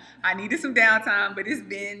said that I needed some downtime, but it's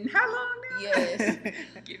been how long now? Yes.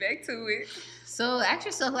 Get back to it. So ask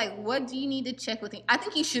yourself, like, what do you need to check with? I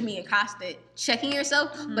think you should be in constant checking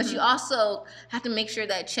yourself, but you also have to make sure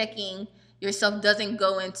that checking yourself doesn't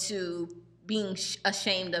go into being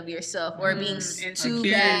ashamed of yourself or being too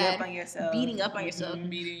bad, beating up on yourself.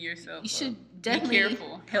 You should definitely be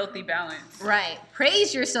careful. Healthy balance. Right.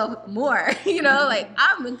 Praise yourself more. Like,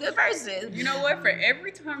 I'm a good person. You know what? For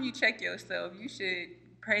every time you check yourself, you should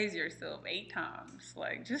praise yourself 8 times.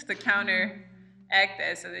 Like, just to counteract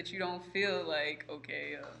that, so that you don't feel like,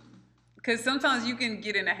 okay, because sometimes you can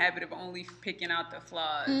get in a habit of only picking out the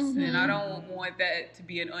flaws. And I don't want that to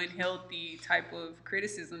be an unhealthy type of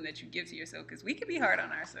criticism that you give to yourself, because we can be hard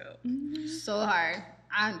on ourselves. So hard.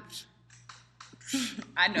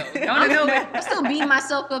 I know. Don't know it. I'm still beating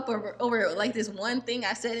myself up over like this one thing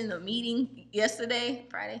I said in the meeting yesterday,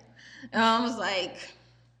 Friday. I was like,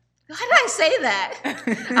 why did I say that?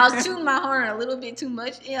 I was tooting my horn a little bit too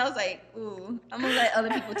much. And I was like, ooh, I'm going to let other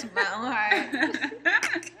people toot my own horn.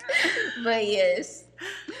 But yes.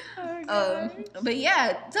 But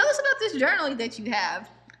yeah, tell us about this journal that you have.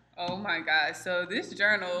 Oh my God. So this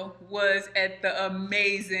journal was at the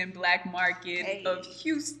amazing Black Market of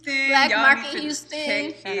Houston. Black Market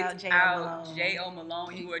Houston. Check it out. J.O.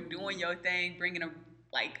 Malone. You are doing your thing, bringing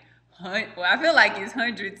I feel like it's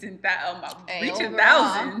hundreds and reaching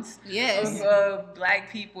thousands of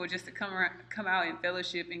Black people just to come out and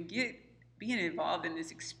fellowship and being involved in this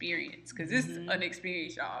experience. Because this is an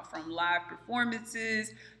experience, y'all, from live performances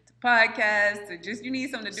to podcasts to just you need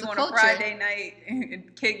something to do on a Friday night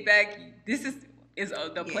and kick back. This is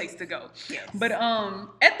the place to go. Yes. But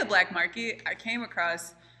at the Black Market, I came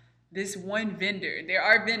across this one vendor. There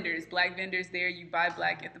are vendors, Black vendors there. You buy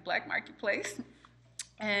Black at the Black Marketplace.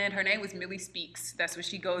 And her name was Millie Speaks. That's what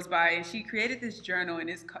she goes by. And she created this journal, and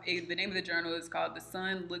the name of the journal is called The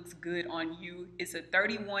Sun Looks Good on You. It's a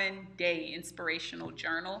 31-day inspirational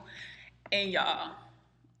journal. And y'all.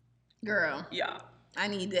 Girl. Y'all. I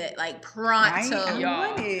need that, like, pronto.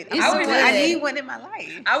 I need one in my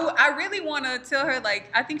life. I really want to tell her,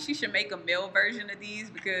 like, I think she should make a male version of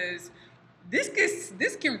these because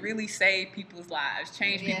this can really save people's lives,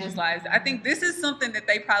 change people's lives. I think this is something that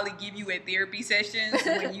they probably give you at therapy sessions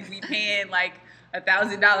when you be paying like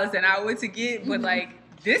 $1,000 an hour to get. But like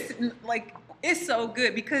this, like it's so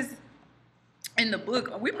good because in the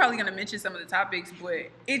book, we're probably going to mention some of the topics, but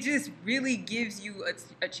it just really gives you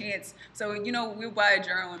a chance. So, we'll buy a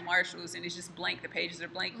journal in Marshalls and it's just blank. The pages are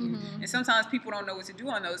blank. Mm-hmm. And sometimes people don't know what to do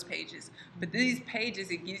on those pages. But these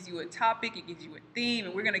pages, it gives you a topic, it gives you a theme,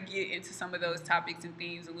 and we're going to get into some of those topics and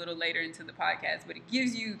themes a little later into the podcast. But it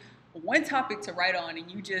gives you one topic to write on and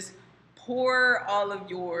you just pour all of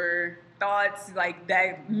your thoughts, like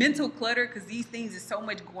that mental clutter, because these things is so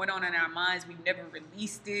much going on in our minds. We've never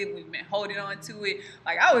released it. We've been holding on to it.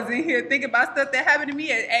 Like I was in here thinking about stuff that happened to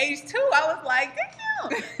me at age 2. I was like,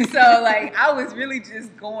 damn. So like I was really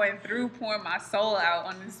just going through, pouring my soul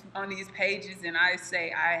out on these pages, and I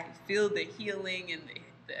feel the healing and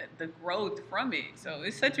the growth from it. So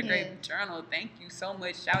it's such a great journal. Thank you so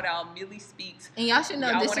much. Shout out Millie Speaks. And y'all should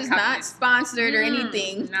know this is not sponsored or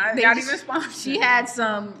anything. Not even sponsored. She had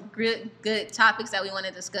some good topics that we want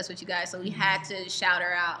to discuss with you guys, so we had to shout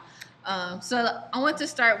her out. So I want to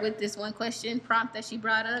start with this one question prompt that she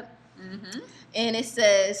brought up. Mm-hmm. And it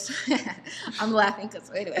says, I'm laughing because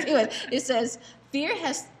anyway, it says, fear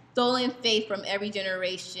has stolen faith from every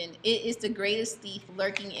generation. It is the greatest thief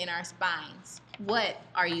lurking in our spines. What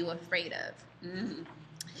are you afraid of? Mm-hmm.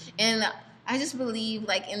 And I just believe,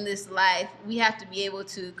 like, in this life, we have to be able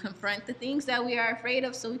to confront the things that we are afraid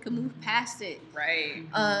of so we can move past it. Right.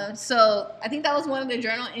 So I think that was one of the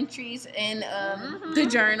journal entries in the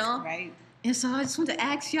journal. Right. And so I just want to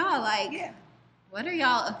ask y'all, like, what are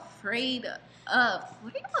y'all afraid of?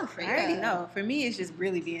 What are y'all afraid of? I already know. For me, it's just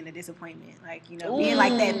really being a disappointment. Like, being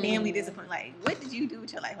like that family disappointment. Like, what did you do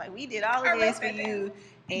with your life? Like, we did all of this for you,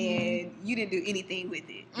 and you didn't do anything with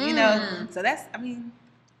it. You know? So that's,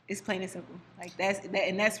 it's plain and simple. Like,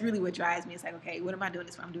 and that's really what drives me. It's like, okay, what am I doing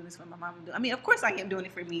this for? I'm doing this for my mom. Of course I am doing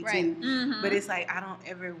it for me, too. Mm-hmm. But it's like, I don't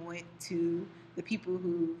ever want the people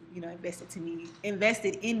who,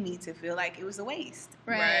 invested in me to feel like it was a waste.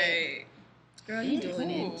 Right. Girl, you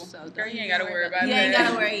doing it. So girl, you ain't got to worry about that. You ain't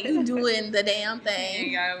got to worry. You doing the damn thing. You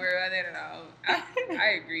ain't got to worry about that at all.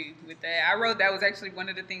 I agree with that. That was actually one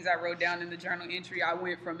of the things I wrote down in the journal entry. I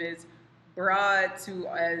went from as broad to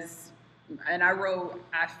and I wrote,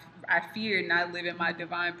 I fear not living my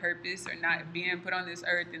divine purpose or not being put on this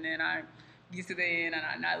earth, and then I get to the end and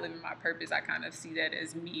I'm not living my purpose. I kind of see that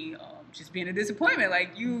as me just being a disappointment.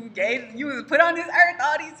 Like you was put on this earth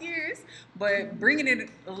all these years, but bringing it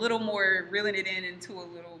a little more, reeling it into a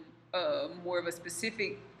little more of a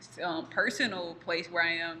specific personal place where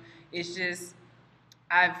I am. It's just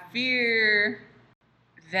I fear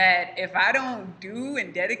that if I don't do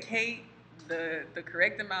and dedicate the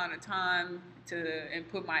correct amount of time and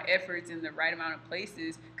put my efforts in the right amount of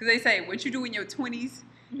places, because they say what you do in your 20s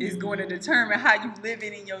is going to determine how you live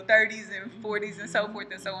in your 30s and 40s and so forth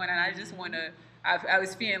and so on. And I just want to, I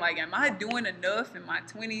was feeling like, am I doing enough in my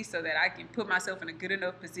 20s so that I can put myself in a good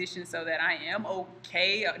enough position so that I am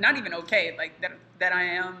okay, not even okay, like that I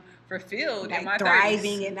am fulfilled in my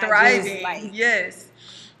thriving 30s. And not thriving, just yes.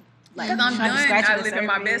 Because I'm done not living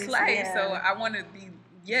my best life. So I want to be,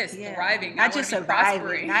 thriving. Not just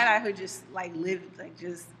surviving. Not I could just like live like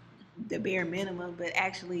just the bare minimum, but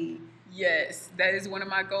actually Yes, that is one of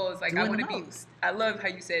my goals. Like I want to be. I love how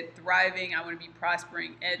you said thriving. I want to be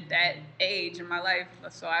prospering at that age in my life.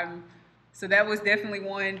 So that was definitely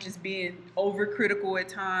one. Just being overcritical at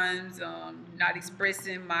times, not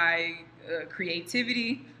expressing my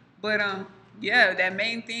creativity. But yeah, that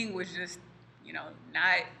main thing was just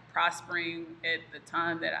not prospering at the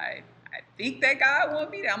time that I think that God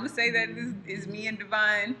want me to. I'm gonna say that this is me and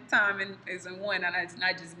divine timing is in one, and it's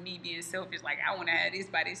not just me being selfish. Like I want to have this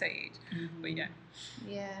by this age, but yeah.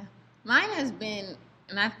 Yeah, mine has been,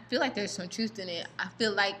 and I feel like there's some truth in it. I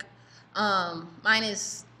feel like mine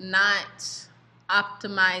is not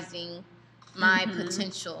optimizing my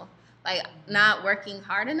potential, like not working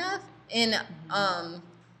hard enough, and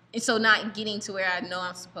so not getting to where I know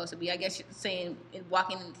I'm supposed to be. I guess you're saying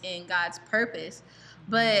walking in God's purpose,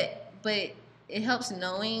 but it helps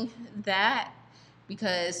knowing that,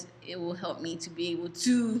 because it will help me to be able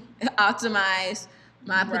to optimize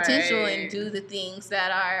my potential and do the things that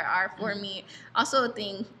are for me. Also, a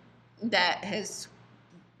thing that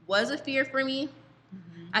was a fear for me,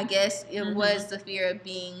 I guess it was the fear of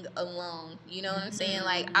being alone. You know what I'm saying?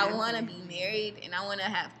 Like, I want to be married and I want to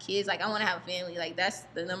have kids. Like, I want to have a family. Like, that's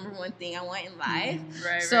the number one thing I want in life.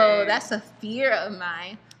 So that's a fear of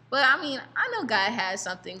mine. But I mean, I know God has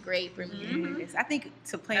something great for me. Yes. I think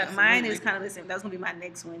to plan mine is kind of the same. That's gonna be my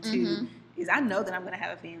next one too. Is I know that I'm gonna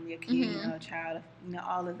have a family, a kid, a child,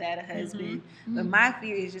 all of that, a husband. But my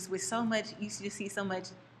fear is just with so much. You just see so much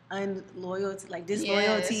unloyalty, like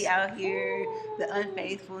disloyalty out here, the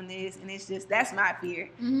unfaithfulness, and it's just that's my fear.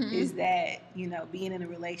 Is that being in a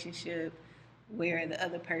relationship where the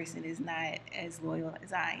other person is not as loyal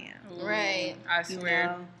as I am. Right. I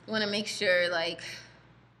swear. You want to make sure, like.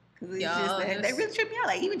 Cause it's just that really tripped me out.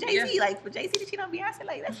 Like even Jay-Z, like for Jay-Z to cheat on Beyonce,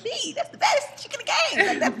 like that's me. That's the best chick in the game.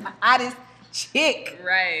 Like that's the hottest chick.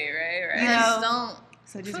 Right.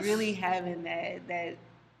 So just really having that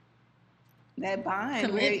bond.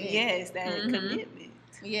 Commitment. That commitment.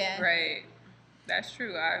 Yeah. Right. That's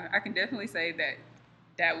true. I can definitely say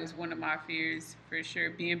that was one of my fears for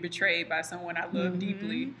sure. Being betrayed by someone I love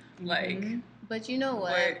deeply. Like. But you know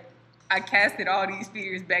what? But I casted all these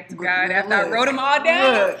fears back to God after I wrote them all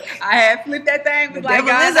down. I had flipped that thing, was like,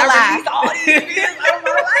 God, I released all these fears out of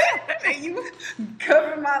my life. And you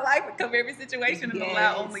cover my life and cover every situation and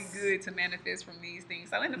allow only good to manifest from these things.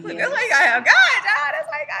 So in the book, that's like I have God, God. That's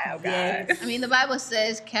like I have God. I mean, the Bible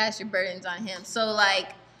says cast your burdens on Him. So like,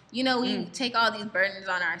 we take all these burdens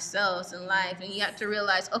on ourselves in life, and you have to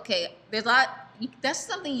realize, okay, there's a lot. That's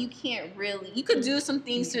something you can't really. You could do some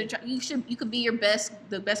things to try. You could be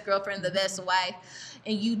the best girlfriend, the best wife,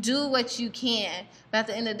 and you do what you can. But at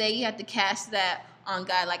the end of the day, you have to cast that on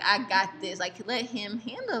God. Like, I got this. Like, let Him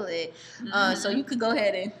handle it. So you could go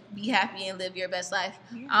ahead and be happy and live your best life.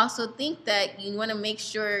 I also think that you want to make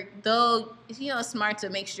sure, though, it's smart to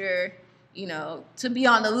make sure, to be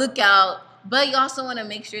on the lookout. But you also want to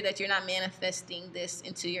make sure that you're not manifesting this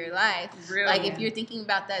into your life. Really? Like, if you're thinking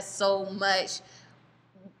about that so much,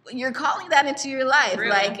 you're calling that into your life. Really?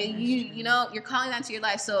 Like, you're calling that into your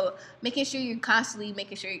life. So making sure you're constantly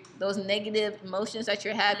making sure those negative emotions that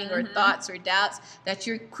you're having or thoughts or doubts, that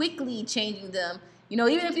you're quickly changing them.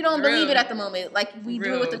 Even if you don't believe it at the moment, like we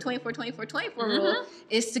do it with the 24-24-24 rule,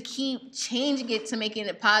 is to keep changing it to making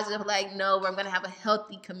it positive. Like, no, we're going to have a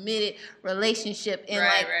healthy, committed relationship, and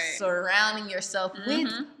surrounding yourself with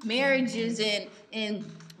marriages and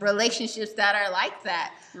relationships that are like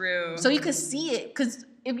that. Real. So you can see it, because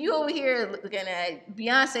if you over here looking at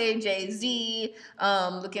Beyonce, Jay-Z,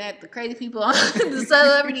 looking at the crazy people, the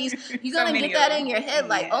celebrities, you're going to get that in your head.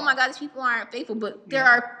 Like, oh my God, these people aren't faithful. But there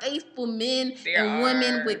are faithful men and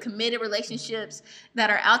women with committed relationships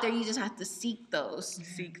that are out there. You just have to seek those.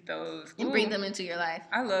 And bring them into your life.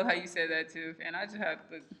 I love how you said that too. And I just have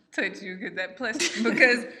to touch you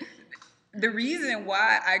because the reason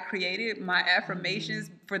why I created my affirmations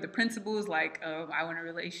for the principles, like I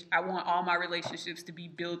want all my relationships to be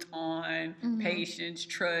built on patience,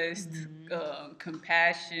 trust,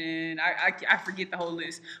 compassion. I forget the whole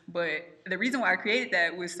list, but the reason why I created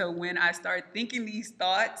that was so when I start thinking these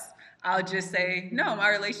thoughts, I'll just say, no, my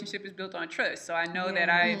relationship is built on trust. So I know that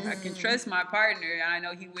I can trust my partner, and I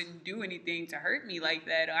know he wouldn't do anything to hurt me like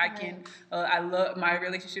that. I love my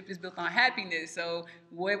relationship is built on happiness. So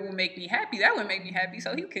what will make me happy? That would make me happy.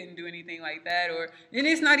 So he couldn't do anything like that. And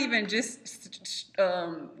it's not even just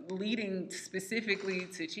leading specifically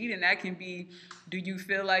to cheating. That can be, do you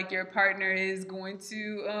feel like your partner is going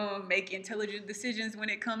to make intelligent decisions when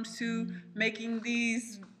it comes to making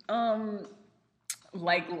these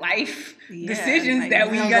like life decisions that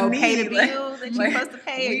we gonna need. Pay the bill that you're supposed to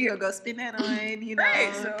pay, or you're gonna go spend that on, you know.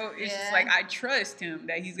 Right. So it's just like I trust him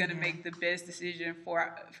that he's gonna make the best decision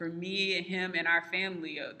for me and him and our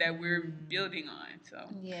family that we're building on. So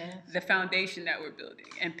the foundation that we're building,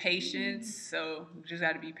 and patience. So we just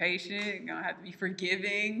got to be patient. You're gonna have to be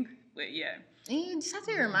forgiving. But and you just have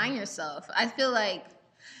to remind yourself. I feel like,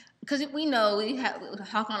 because we know we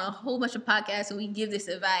talk on a whole bunch of podcasts and we give this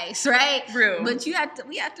advice, right? Real. But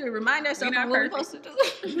we have to remind ourselves of what we're supposed to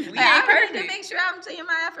do. I need to make sure I'm saying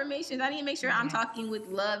my affirmations. I need to make sure I'm talking with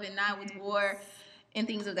love and not with war and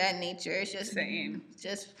things of that nature. It's just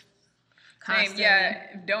just constantly.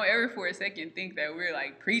 Don't ever for a second think that we're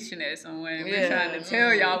like preaching at someone. We're trying to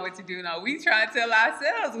tell y'all what to do. No, we trying to tell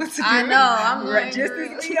ourselves what to do. I know. I'm right. Just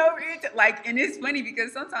as we over here, and it's funny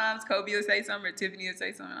because sometimes Kobe will say something or Tiffany will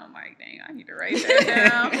say something. I'm like, dang, I need to write that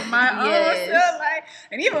down for my own self. Like,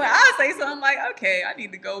 and even when I say something, I'm like, okay, I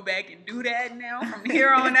need to go back and do that now from here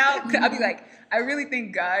on out. I'll be like, I really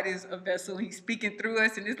think God is a vessel. He's speaking through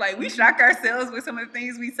us, and it's like we shock ourselves with some of the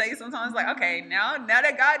things we say sometimes. Like, okay, now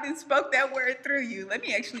that God didn't spoke that word through you, let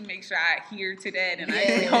me actually make sure I adhere to that and I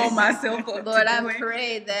actually hold myself up. Lord, I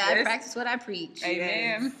pray that I practice what I preach.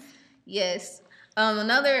 Amen. Yes.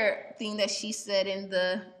 Another thing that she said in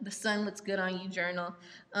the Sun Looks Good on You journal,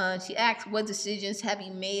 she asked, what decisions have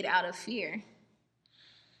you made out of fear?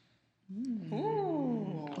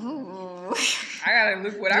 Ooh. I gotta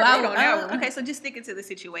look what I wrote on that one. Okay, so just sticking to the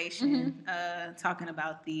situation, talking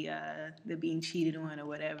about the being cheated on or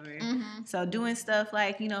whatever. So doing stuff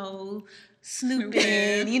like,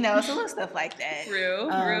 snooping, so little stuff like that. Real.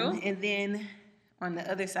 And then on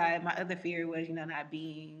the other side, my other fear was, not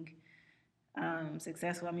being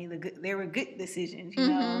successful. I mean, there were good decisions, So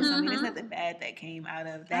I mean, there's nothing bad that came out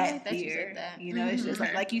of that fear. It's just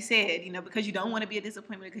like you said, because you don't want to be a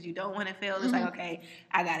disappointment, because you don't want to fail. It's like, okay,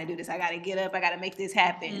 I got to do this. I got to get up. I got to make this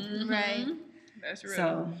happen. Right. That's real.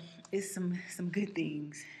 So it's some good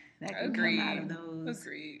things that can come out of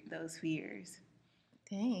those fears.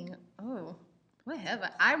 Dang. Oh, whatever.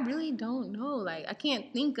 I really don't know. Like, I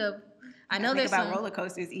can't think of. I know there's about roller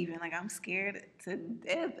coasters. Even like I'm scared to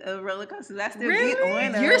death of roller coasters. I still really? get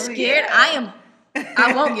on them. You're scared. Yeah.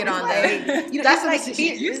 I won't get on there. That's like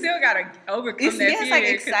you still gotta overcome that fear. It's like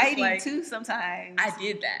exciting too sometimes. I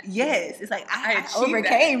did that. Yes, it's like I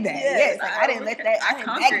overcame that. Yes, like I didn't let that. I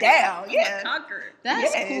didn't back down. Yeah, conquered.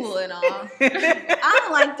 That's cool and all. I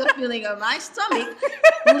don't like the feeling of my stomach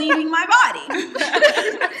leaving my body.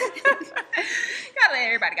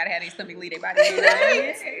 Everybody gotta have their stomach leave their body.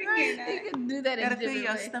 Right. You can do that. Gotta feel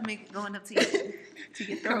your stomach going up to your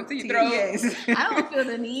throat. To your throat. Yes. I don't feel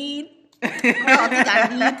the need. I don't think I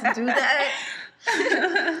need to do that.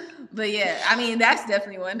 But yeah, I mean, that's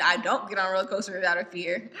definitely one. I don't get on roller coaster without a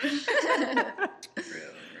fear.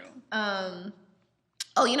 Real.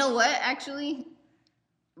 Oh, you know what? Actually,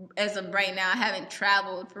 as of right now, I haven't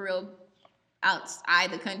traveled for real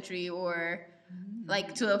outside the country or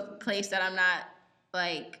like to a place that I'm not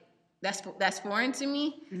like that's foreign to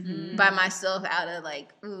me by myself. Out of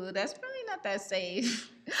like, ooh, that's probably not that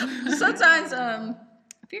safe. Sometimes,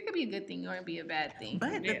 fear could be a good thing or it be a bad thing.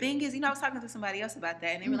 But the thing is, I was talking to somebody else about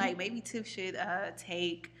that, and they were like, maybe Tiff should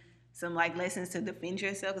take some like lessons to defend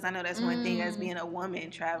yourself, because I know that's one thing as being a woman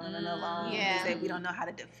traveling alone is that we don't know how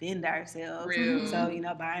to defend ourselves. Real. So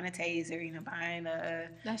buying a taser, buying a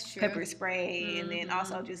pepper spray, and then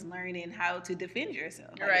also just learning how to defend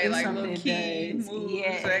yourself. Right, like little key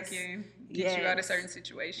moves that can get you out of certain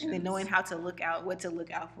situations. And then knowing how to look out, what to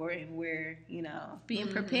look out for, and where being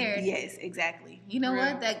prepared. Yes, exactly. You know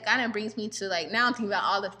what? That kind of brings me to like now I'm thinking about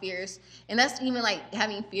all the fears, and that's even like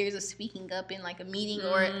having fears of speaking up in like a meeting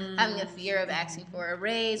or having a fear of asking for a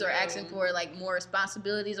raise or asking for like more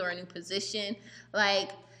responsibilities or a new position.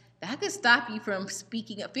 Like that could stop you from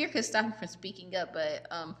speaking up. Fear could stop you from speaking up, but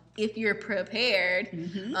if you're prepared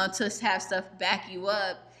to have stuff back you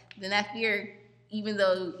up, then that fear, even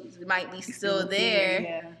though it might be still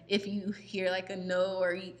there, if you hear like a no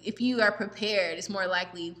or if you are prepared, it's more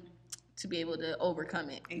likely to be able to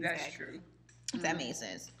overcome it. Exactly. That's true. If that makes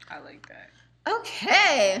sense. I like that.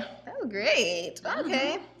 Okay. That was great.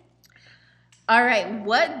 Okay. All right.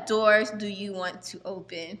 What doors do you want to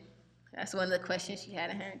open? That's one of the questions she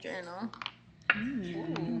had in her journal.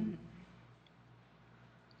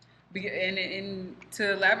 And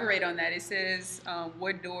to elaborate on that, it says,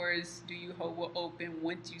 what doors do you hope will open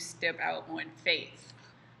once you step out on faith?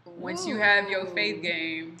 Once you have your faith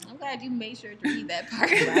game. I'm glad you made sure to read that part,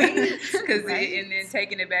 right? Because and then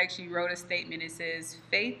taking it back, she wrote a statement. It says,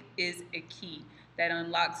 faith is a key that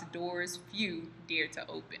unlocks doors few dare to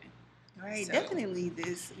open. Right, so. Definitely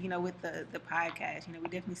this, with the podcast, we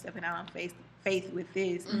definitely stepping out on faith with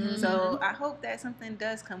this. Mm-hmm. So I hope that something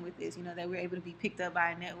does come with this, that we're able to be picked up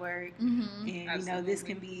by a network, and this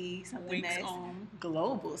can be something that's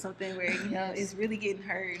global, something where it's really getting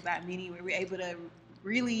heard by many, where we're able to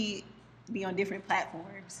really be on different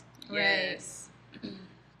platforms. Yes. Right.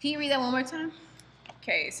 Can you read that one more time?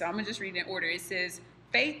 Okay, so I'm gonna just read it in order. It says,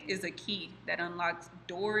 "Faith is a key that unlocks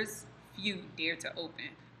doors few dare to open.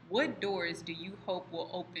 What doors do you hope will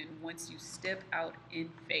open once you step out in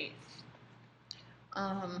faith?"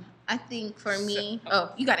 I think for me,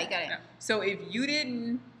 you got it. No. So if you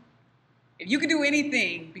could do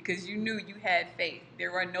anything because you knew you had faith,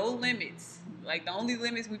 there are no limits. Like the only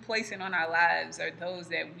limits we placing on our lives are those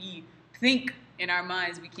that we think in our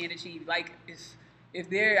minds we can't achieve. Like if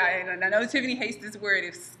there, I know Tiffany hates this word,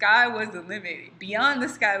 if sky was the limit, beyond the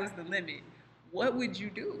sky was the limit, what would you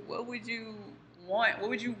do? What would you want? What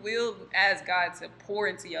would you will ask God to pour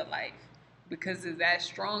into your life? Because of that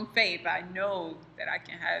strong faith, I know that I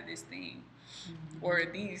can have this thing, or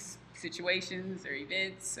these situations, or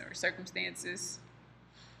events, or circumstances.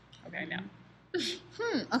 Okay, now.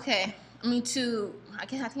 Okay. I mean, two. I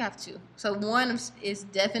think I have two. So one is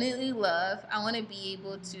definitely love. I want to be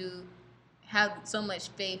able to have so much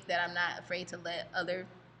faith that I'm not afraid to let other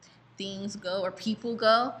things go or people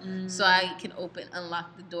go, so I can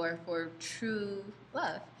unlock the door for true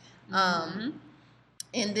love.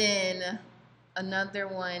 And then another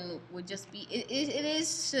one would just be it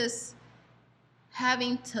is just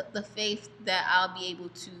having the faith that I'll be able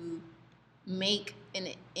to make an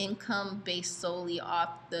income based solely off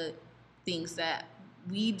the things that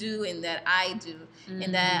we do and that I do,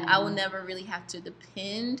 and that I will never really have to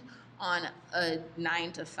depend on a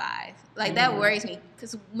 9 to 5. Like that worries me,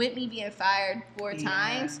 because with me being fired 4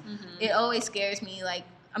 times, it always scares me. Like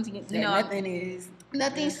I'm thinking,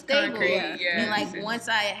 nothing's stable. And like once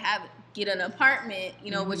I get an apartment,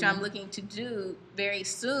 which I'm looking to do very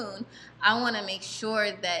soon, I want to make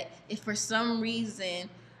sure that if for some reason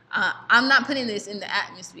I'm not putting this in the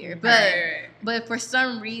atmosphere, but if for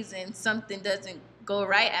some reason something doesn't go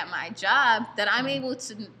right at my job, that I'm able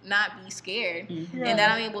to not be scared, and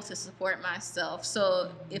that I'm able to support myself.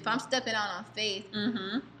 So if I'm stepping out on faith,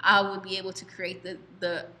 I would be able to create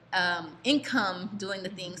the income doing the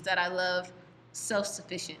things that I love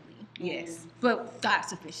self-sufficiently. Yes. But God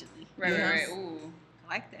sufficiently. Right. Ooh.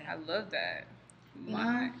 I like that. I love that.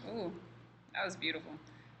 Ooh. That was beautiful.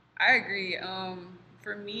 I agree.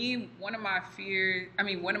 For me, one of my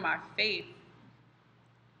faith,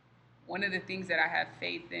 one of the things that I have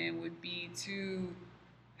faith in would be to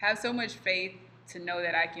have so much faith to know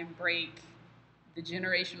that I can break the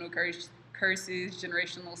generational curses,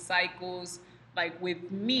 generational cycles. Like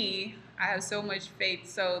with me, I have so much faith.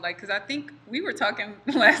 So like, because I think we were talking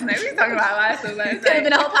last night. We were talking about last night. It could have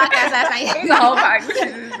been a whole podcast last night. It was a whole podcast. We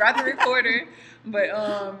just brought the recorder. But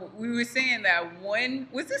we were saying that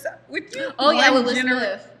was this with you? Oh, yeah, with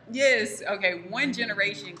Liz. Yes. Okay. One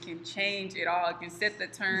generation can change it all. It can set the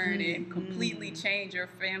turn and completely change your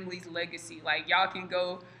family's legacy. Like y'all can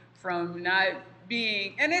go from not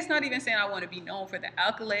being, and it's not even saying I want to be known for the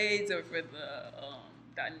accolades or for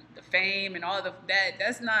the fame and all of that.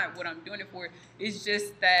 That's not what I'm doing it for. It's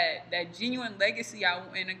just that genuine legacy.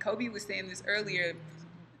 And Kobe was saying this earlier.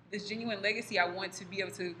 This genuine legacy, I want to be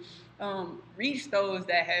able to reach those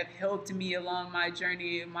that have helped me along my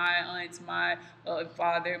journey, my aunts, my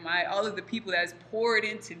father, all of the people that's poured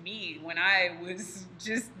into me when I was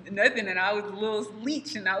just nothing, and I was a little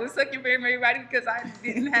leech, and I was sucking for everybody because I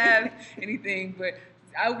didn't have anything. But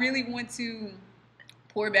I really want to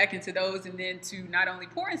pour back into those, and then to not only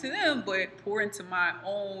pour into them, but pour into my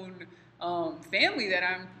own family that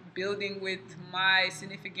I'm building with my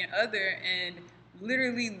significant other, and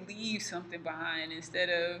literally leave something behind instead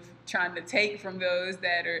of trying to take from those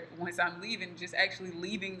that are, once I'm leaving, just actually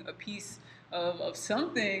leaving a piece of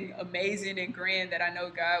something amazing and grand that I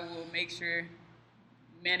know God will make sure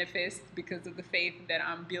manifest because of the faith that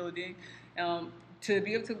I'm building, to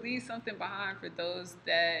be able to leave something behind for those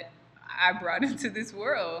that I brought into this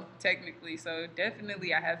world, technically. So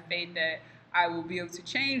definitely I have faith that I will be able to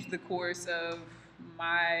change the course of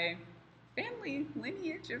my family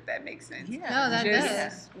lineage, if that makes sense. Yeah, no, that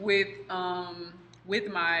does. With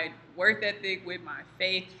my work ethic, with my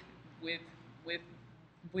faith,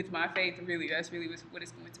 with my faith, really, that's really what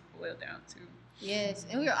it's going to boil down to. Yes,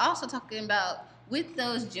 and we were also talking about with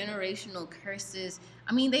those generational curses.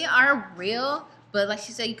 I mean, they are real, but like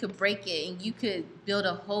she said, you could break it and you could build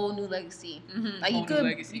a whole new legacy. Like you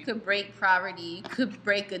could break poverty, you could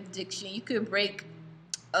break addiction, you could break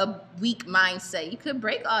a weak mindset. You could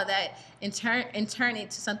break all that and turn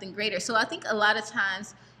it to something greater. So I think a lot of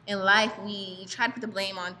times in life we try to put the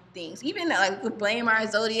blame on things. Even like we could blame our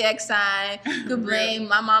zodiac sign, could blame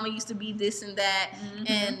my mama used to be this and that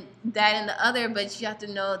and that and the other, but you have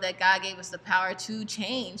to know that God gave us the power to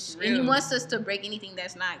change. And he wants us to break anything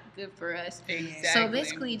that's not good for us. Exactly. So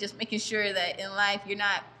basically just making sure that in life you're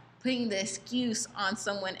not putting the excuse on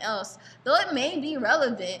someone else, though it may be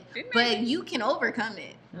relevant, but you can overcome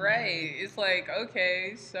it. Right. It's like,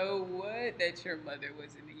 okay, so what that your mother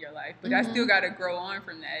wasn't in your life, but I still got to grow on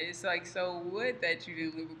from that. It's like, so what that you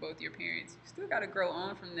didn't live with both your parents, you still got to grow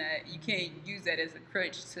on from that. You can't use that as a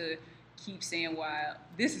crutch to keep saying, why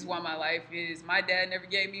this is why my life is. My dad never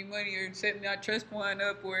gave me money or set my trust fund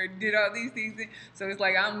up or did all these things. So it's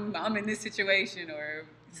like I'm in this situation or.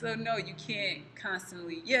 So no, you can't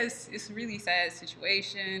constantly. Yes, it's a really sad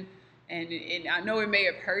situation, and I know it may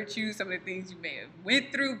have hurt you. Some of the things you may have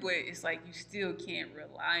went through, but it's like you still can't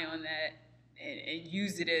rely on that and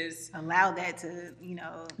use it as allow that to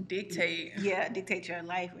dictate. Yeah, dictate your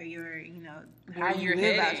life or your how you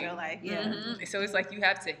live out your life. Yeah. So it's like you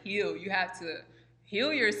have to heal. You have to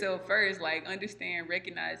heal yourself first, like understand,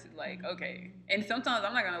 recognize it, like, okay. And sometimes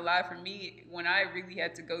I'm not gonna lie, for me, when I really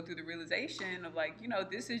had to go through the realization of like,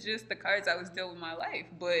 this is just the cards I was dealt with my life.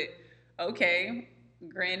 But okay,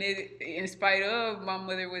 granted, in spite of my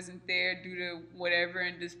mother wasn't there due to whatever,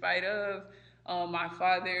 and despite of my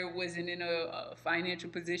father wasn't in a financial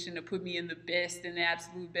position to put me in the best and the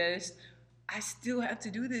absolute best, I still have to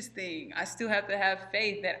do this thing. I still have to have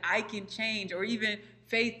faith that I can change, or even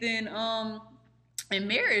faith in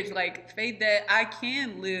marriage, like faith that I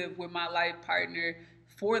can live with my life partner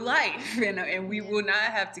for life, and we will not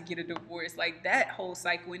have to get a divorce. Like that whole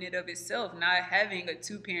cycle in and of itself, not having a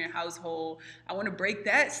 2-parent household, I want to break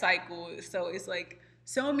that cycle. So it's like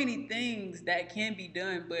so many things that can be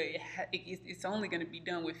done, but it's only going to be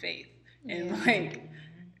done with faith. And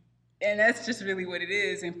and that's just really what it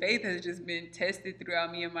is. And faith has just been tested throughout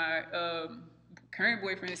me and my current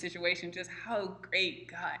boyfriend situation, just how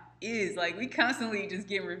great God is. Like we constantly just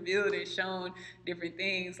get revealed and shown different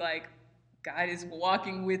things. Like God is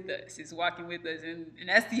walking with us. He's walking with us, and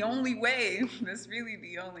that's the only way. That's really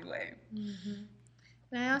the only way.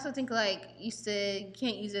 And I also think, like you said, you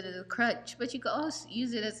can't use it as a crutch, but you can also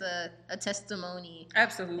use it as a testimony.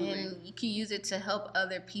 Absolutely. And you can use it to help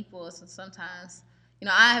other people. So sometimes,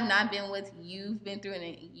 I have not been with you've been through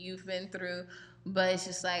and you've been through, but it's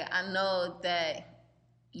just like I know that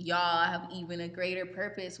y'all have even a greater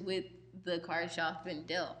purpose with the cards y'all have been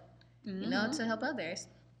dealt, to help others.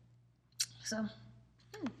 So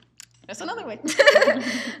that's another way.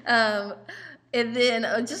 And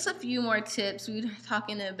then just a few more tips. We were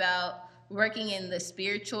talking about working in the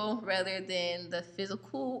spiritual rather than the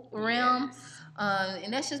physical realm.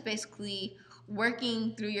 And that's just basically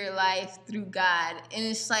working through your life through God. And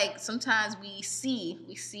it's like sometimes we see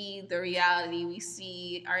the reality, we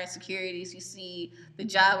see our insecurities, we see the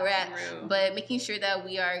job we're at, but making sure that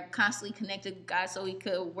we are constantly connected to God so we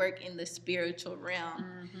could work in the spiritual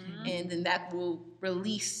realm. And then that will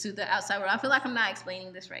release to the outside world. I feel like I'm not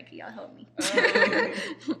explaining this right. Can y'all help me?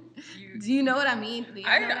 Do you know what I mean?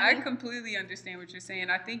 I completely understand what you're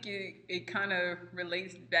saying. I think it kind of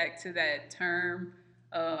relates back to that term,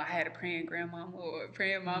 I had a praying grandmama or a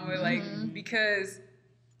praying mama, like, because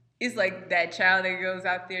it's like that child that goes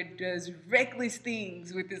out there, does reckless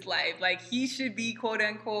things with his life. Like he should be quote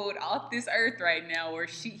unquote off this earth right now, or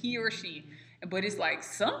he or she. But it's like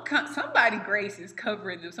somebody grace is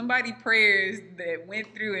covering them. Somebody prayers that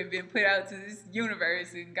went through and been put out to this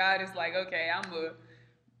universe, and God is like, okay, I'm gonna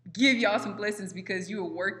give y'all some blessings because you are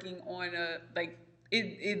working on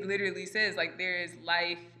it literally says like there is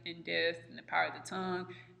life and death and the power of the tongue,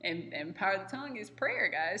 and power of the tongue is prayer,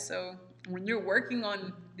 guys. So when you're working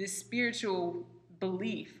on this spiritual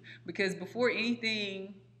belief, because before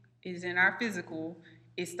anything is in our physical,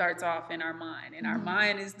 it starts off in our mind, and our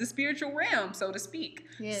mind is the spiritual realm, so to speak.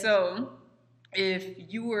 Yes. So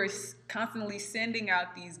if you were constantly sending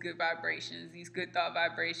out these good vibrations, these good thought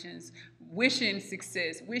vibrations, wishing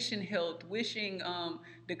success, wishing health, wishing,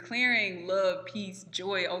 declaring love, peace,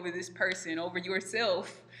 joy over this person, over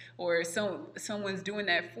yourself, or someone's doing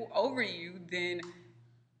that over you, then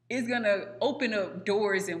it's going to open up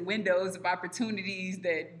doors and windows of opportunities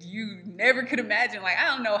that you never could imagine. Like,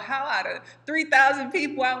 I don't know how out of 3,000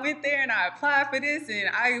 people I went there and I applied for this and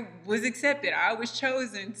I was accepted. I was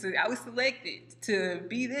chosen I was selected to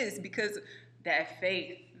be this because that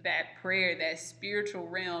faith that prayer, that spiritual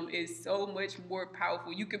realm is so much more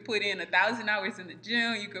powerful. You could put in 1,000 hours in the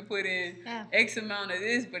gym, you could put in X amount of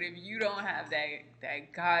this, but if you don't have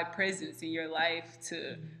that God presence in your life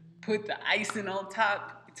to put the icing on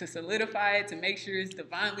top, to solidify it, to make sure it's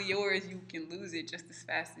divinely yours, you can lose it just as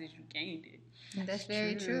fast as you gained it. That's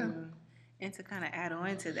very true. And to kind of add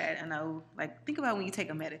on to that, I know, like, think about when you take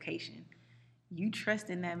a medication. You trust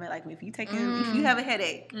in that, like, if you have a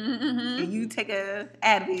headache and you take a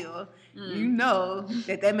Advil, you know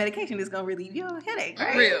that medication is gonna relieve your headache,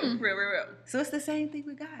 right? Real. So it's the same thing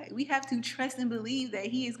with God. We have to trust and believe that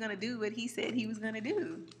He is gonna do what He said He was gonna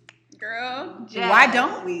do. Girl, why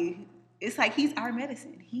don't we? It's like He's our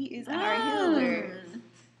medicine. He is our healer.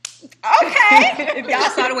 Okay. If y'all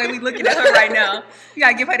saw the way we looking at her right now, you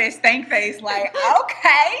gotta give her that stank face. Like,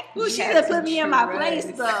 okay. Well, she done put me in my place,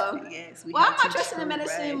 though. Yes. Why am I trusting in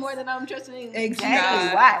medicine more than I'm trusting in?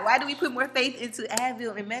 Exactly. God. Why do we put more faith into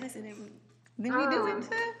Advil and medicine than we do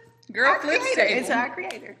into Girl, flip table. Into our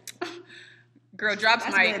Creator. Girl, drops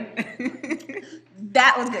mic.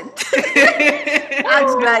 That was good. I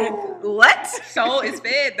was like, what? Soul is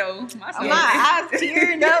fed, though. My eyes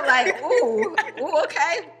tearing up like, ooh,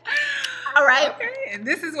 okay. All right. Okay. And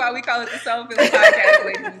this is why we call it the Soul Filling Podcast,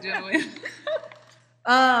 ladies and gentlemen.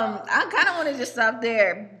 I kind of want to just stop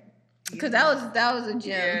there because that was a gem.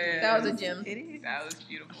 Yeah, that was a gem. It is. That was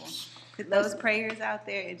beautiful. Put those prayers out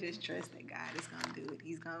there and just trust that God is going to do it.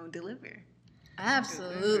 He's going to deliver.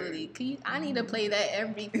 Absolutely. I need to play that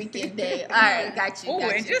every freaking day. All right, got you.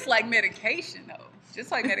 And just like medication, though. Just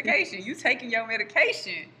like medication. You taking your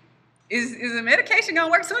medication. Is the medication going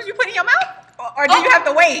to work as soon as you put it in your mouth? Or do you have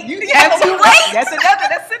to wait? You have to wait. That's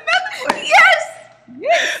another one.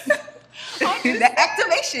 Yes. The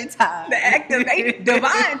activation time. The activation.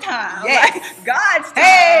 Divine time. Yes. Like God's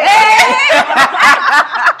time.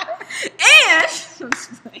 And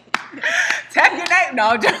tap your name.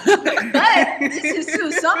 No, but this is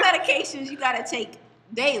true. Some medications you gotta take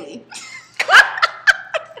daily.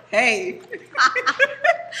 Hey,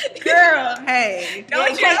 girl. Hey, not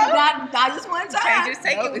just one time. You can't just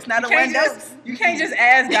take it. It's not a one dose. You can't just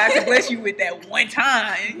ask God to bless you with that one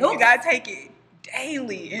time. Nope. You gotta take it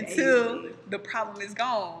daily until the problem is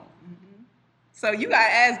gone. So you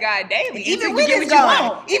gotta ask God daily. Even when it's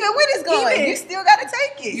gone. You still gotta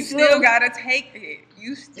take it. You still gotta take it.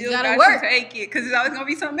 You still gotta take it. Because there's always gonna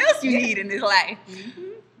be something else you need in this life.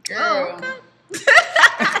 Girl. Oh, okay.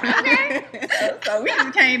 Okay. So we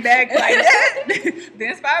just came back like that. The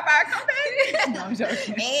Inspired by comeback. No, I'm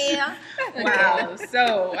joking. Yeah. Wow.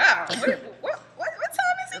 So, wow. What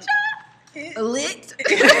time is it, y'all? Lit.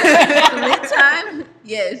 Lit time?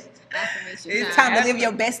 Yes. Affirmation it's time to live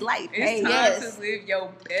your best life. It's time to live your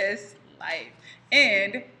best life.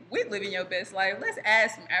 And with living your best life, let's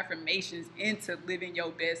add some affirmations into living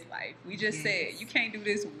your best life. We just said you can't do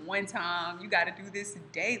this one time. You got to do this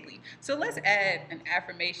daily. So let's add an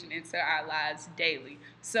affirmation into our lives daily.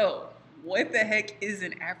 So what the heck is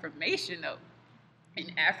an affirmation, though?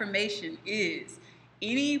 An affirmation is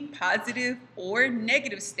any positive or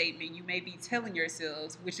negative statement you may be telling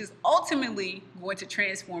yourselves, which is ultimately going to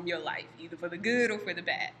transform your life, either for the good or for the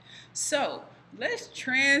bad. So let's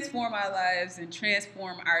transform our lives and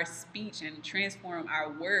transform our speech and transform our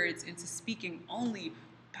words into speaking only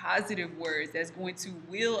positive words that's going to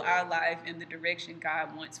will our life in the direction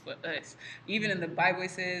God wants for us. Even in the Bible, it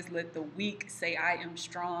says, let the weak say, I am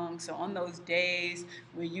strong. So on those days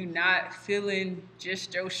when you're not feeling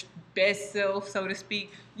just your best self, so to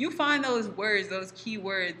speak, you find those words, those key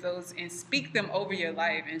words, and speak them over your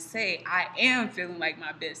life and say, I am feeling like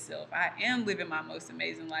my best self. I am living my most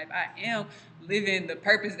amazing life. I am living the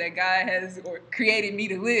purpose that God has or created me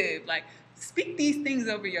to live. Like, speak these things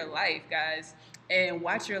over your life, guys, and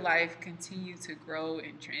watch your life continue to grow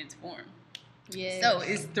and transform. Yeah. So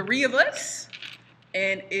it's 3 of us,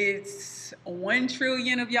 and it's 1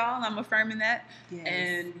 trillion of y'all. I'm affirming that. Yes.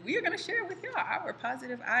 And we are going to share with y'all our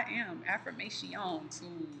positive I am affirmation.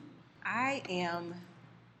 I am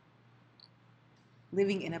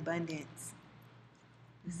living in abundance.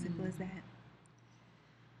 As simple as that.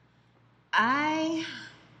 I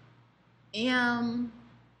am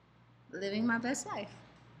living my best life.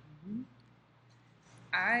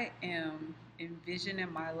 I am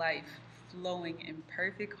envisioning my life flowing in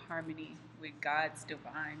perfect harmony with God's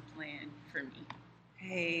divine plan for me.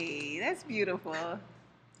 Hey, that's beautiful.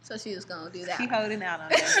 So she was going to do that. She holding out on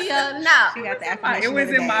that. She holding out. She got the affirmation. It was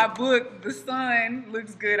in my book, The Sun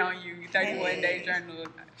Looks Good on You, 31-day journal.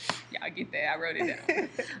 Y'all get that. I wrote it down.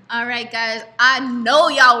 All right, guys. I know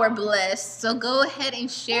y'all were blessed. So go ahead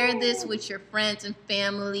and share this with your friends and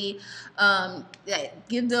family.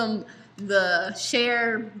 Give them the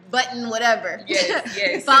share button, whatever.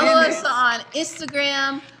 Yes. Follow us on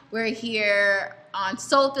Instagram. We're here on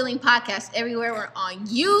Soul Filling Podcast everywhere. We're on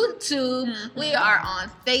YouTube. Mm-hmm. We are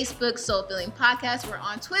on Facebook, Soul Filling Podcast. We're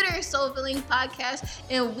on Twitter, Soul Filling Podcast.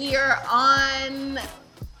 And we are on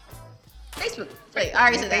Facebook. Wait, I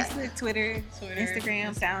already said that. Facebook, Twitter,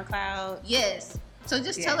 Instagram, SoundCloud. Yes. So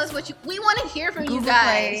just tell us we want to hear from Google you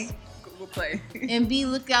guys. Google Play. And be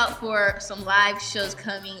lookout for some live shows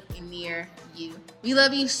coming near you. We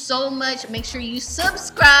love you so much. Make sure you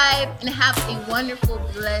subscribe and have a wonderful,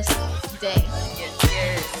 blessed day.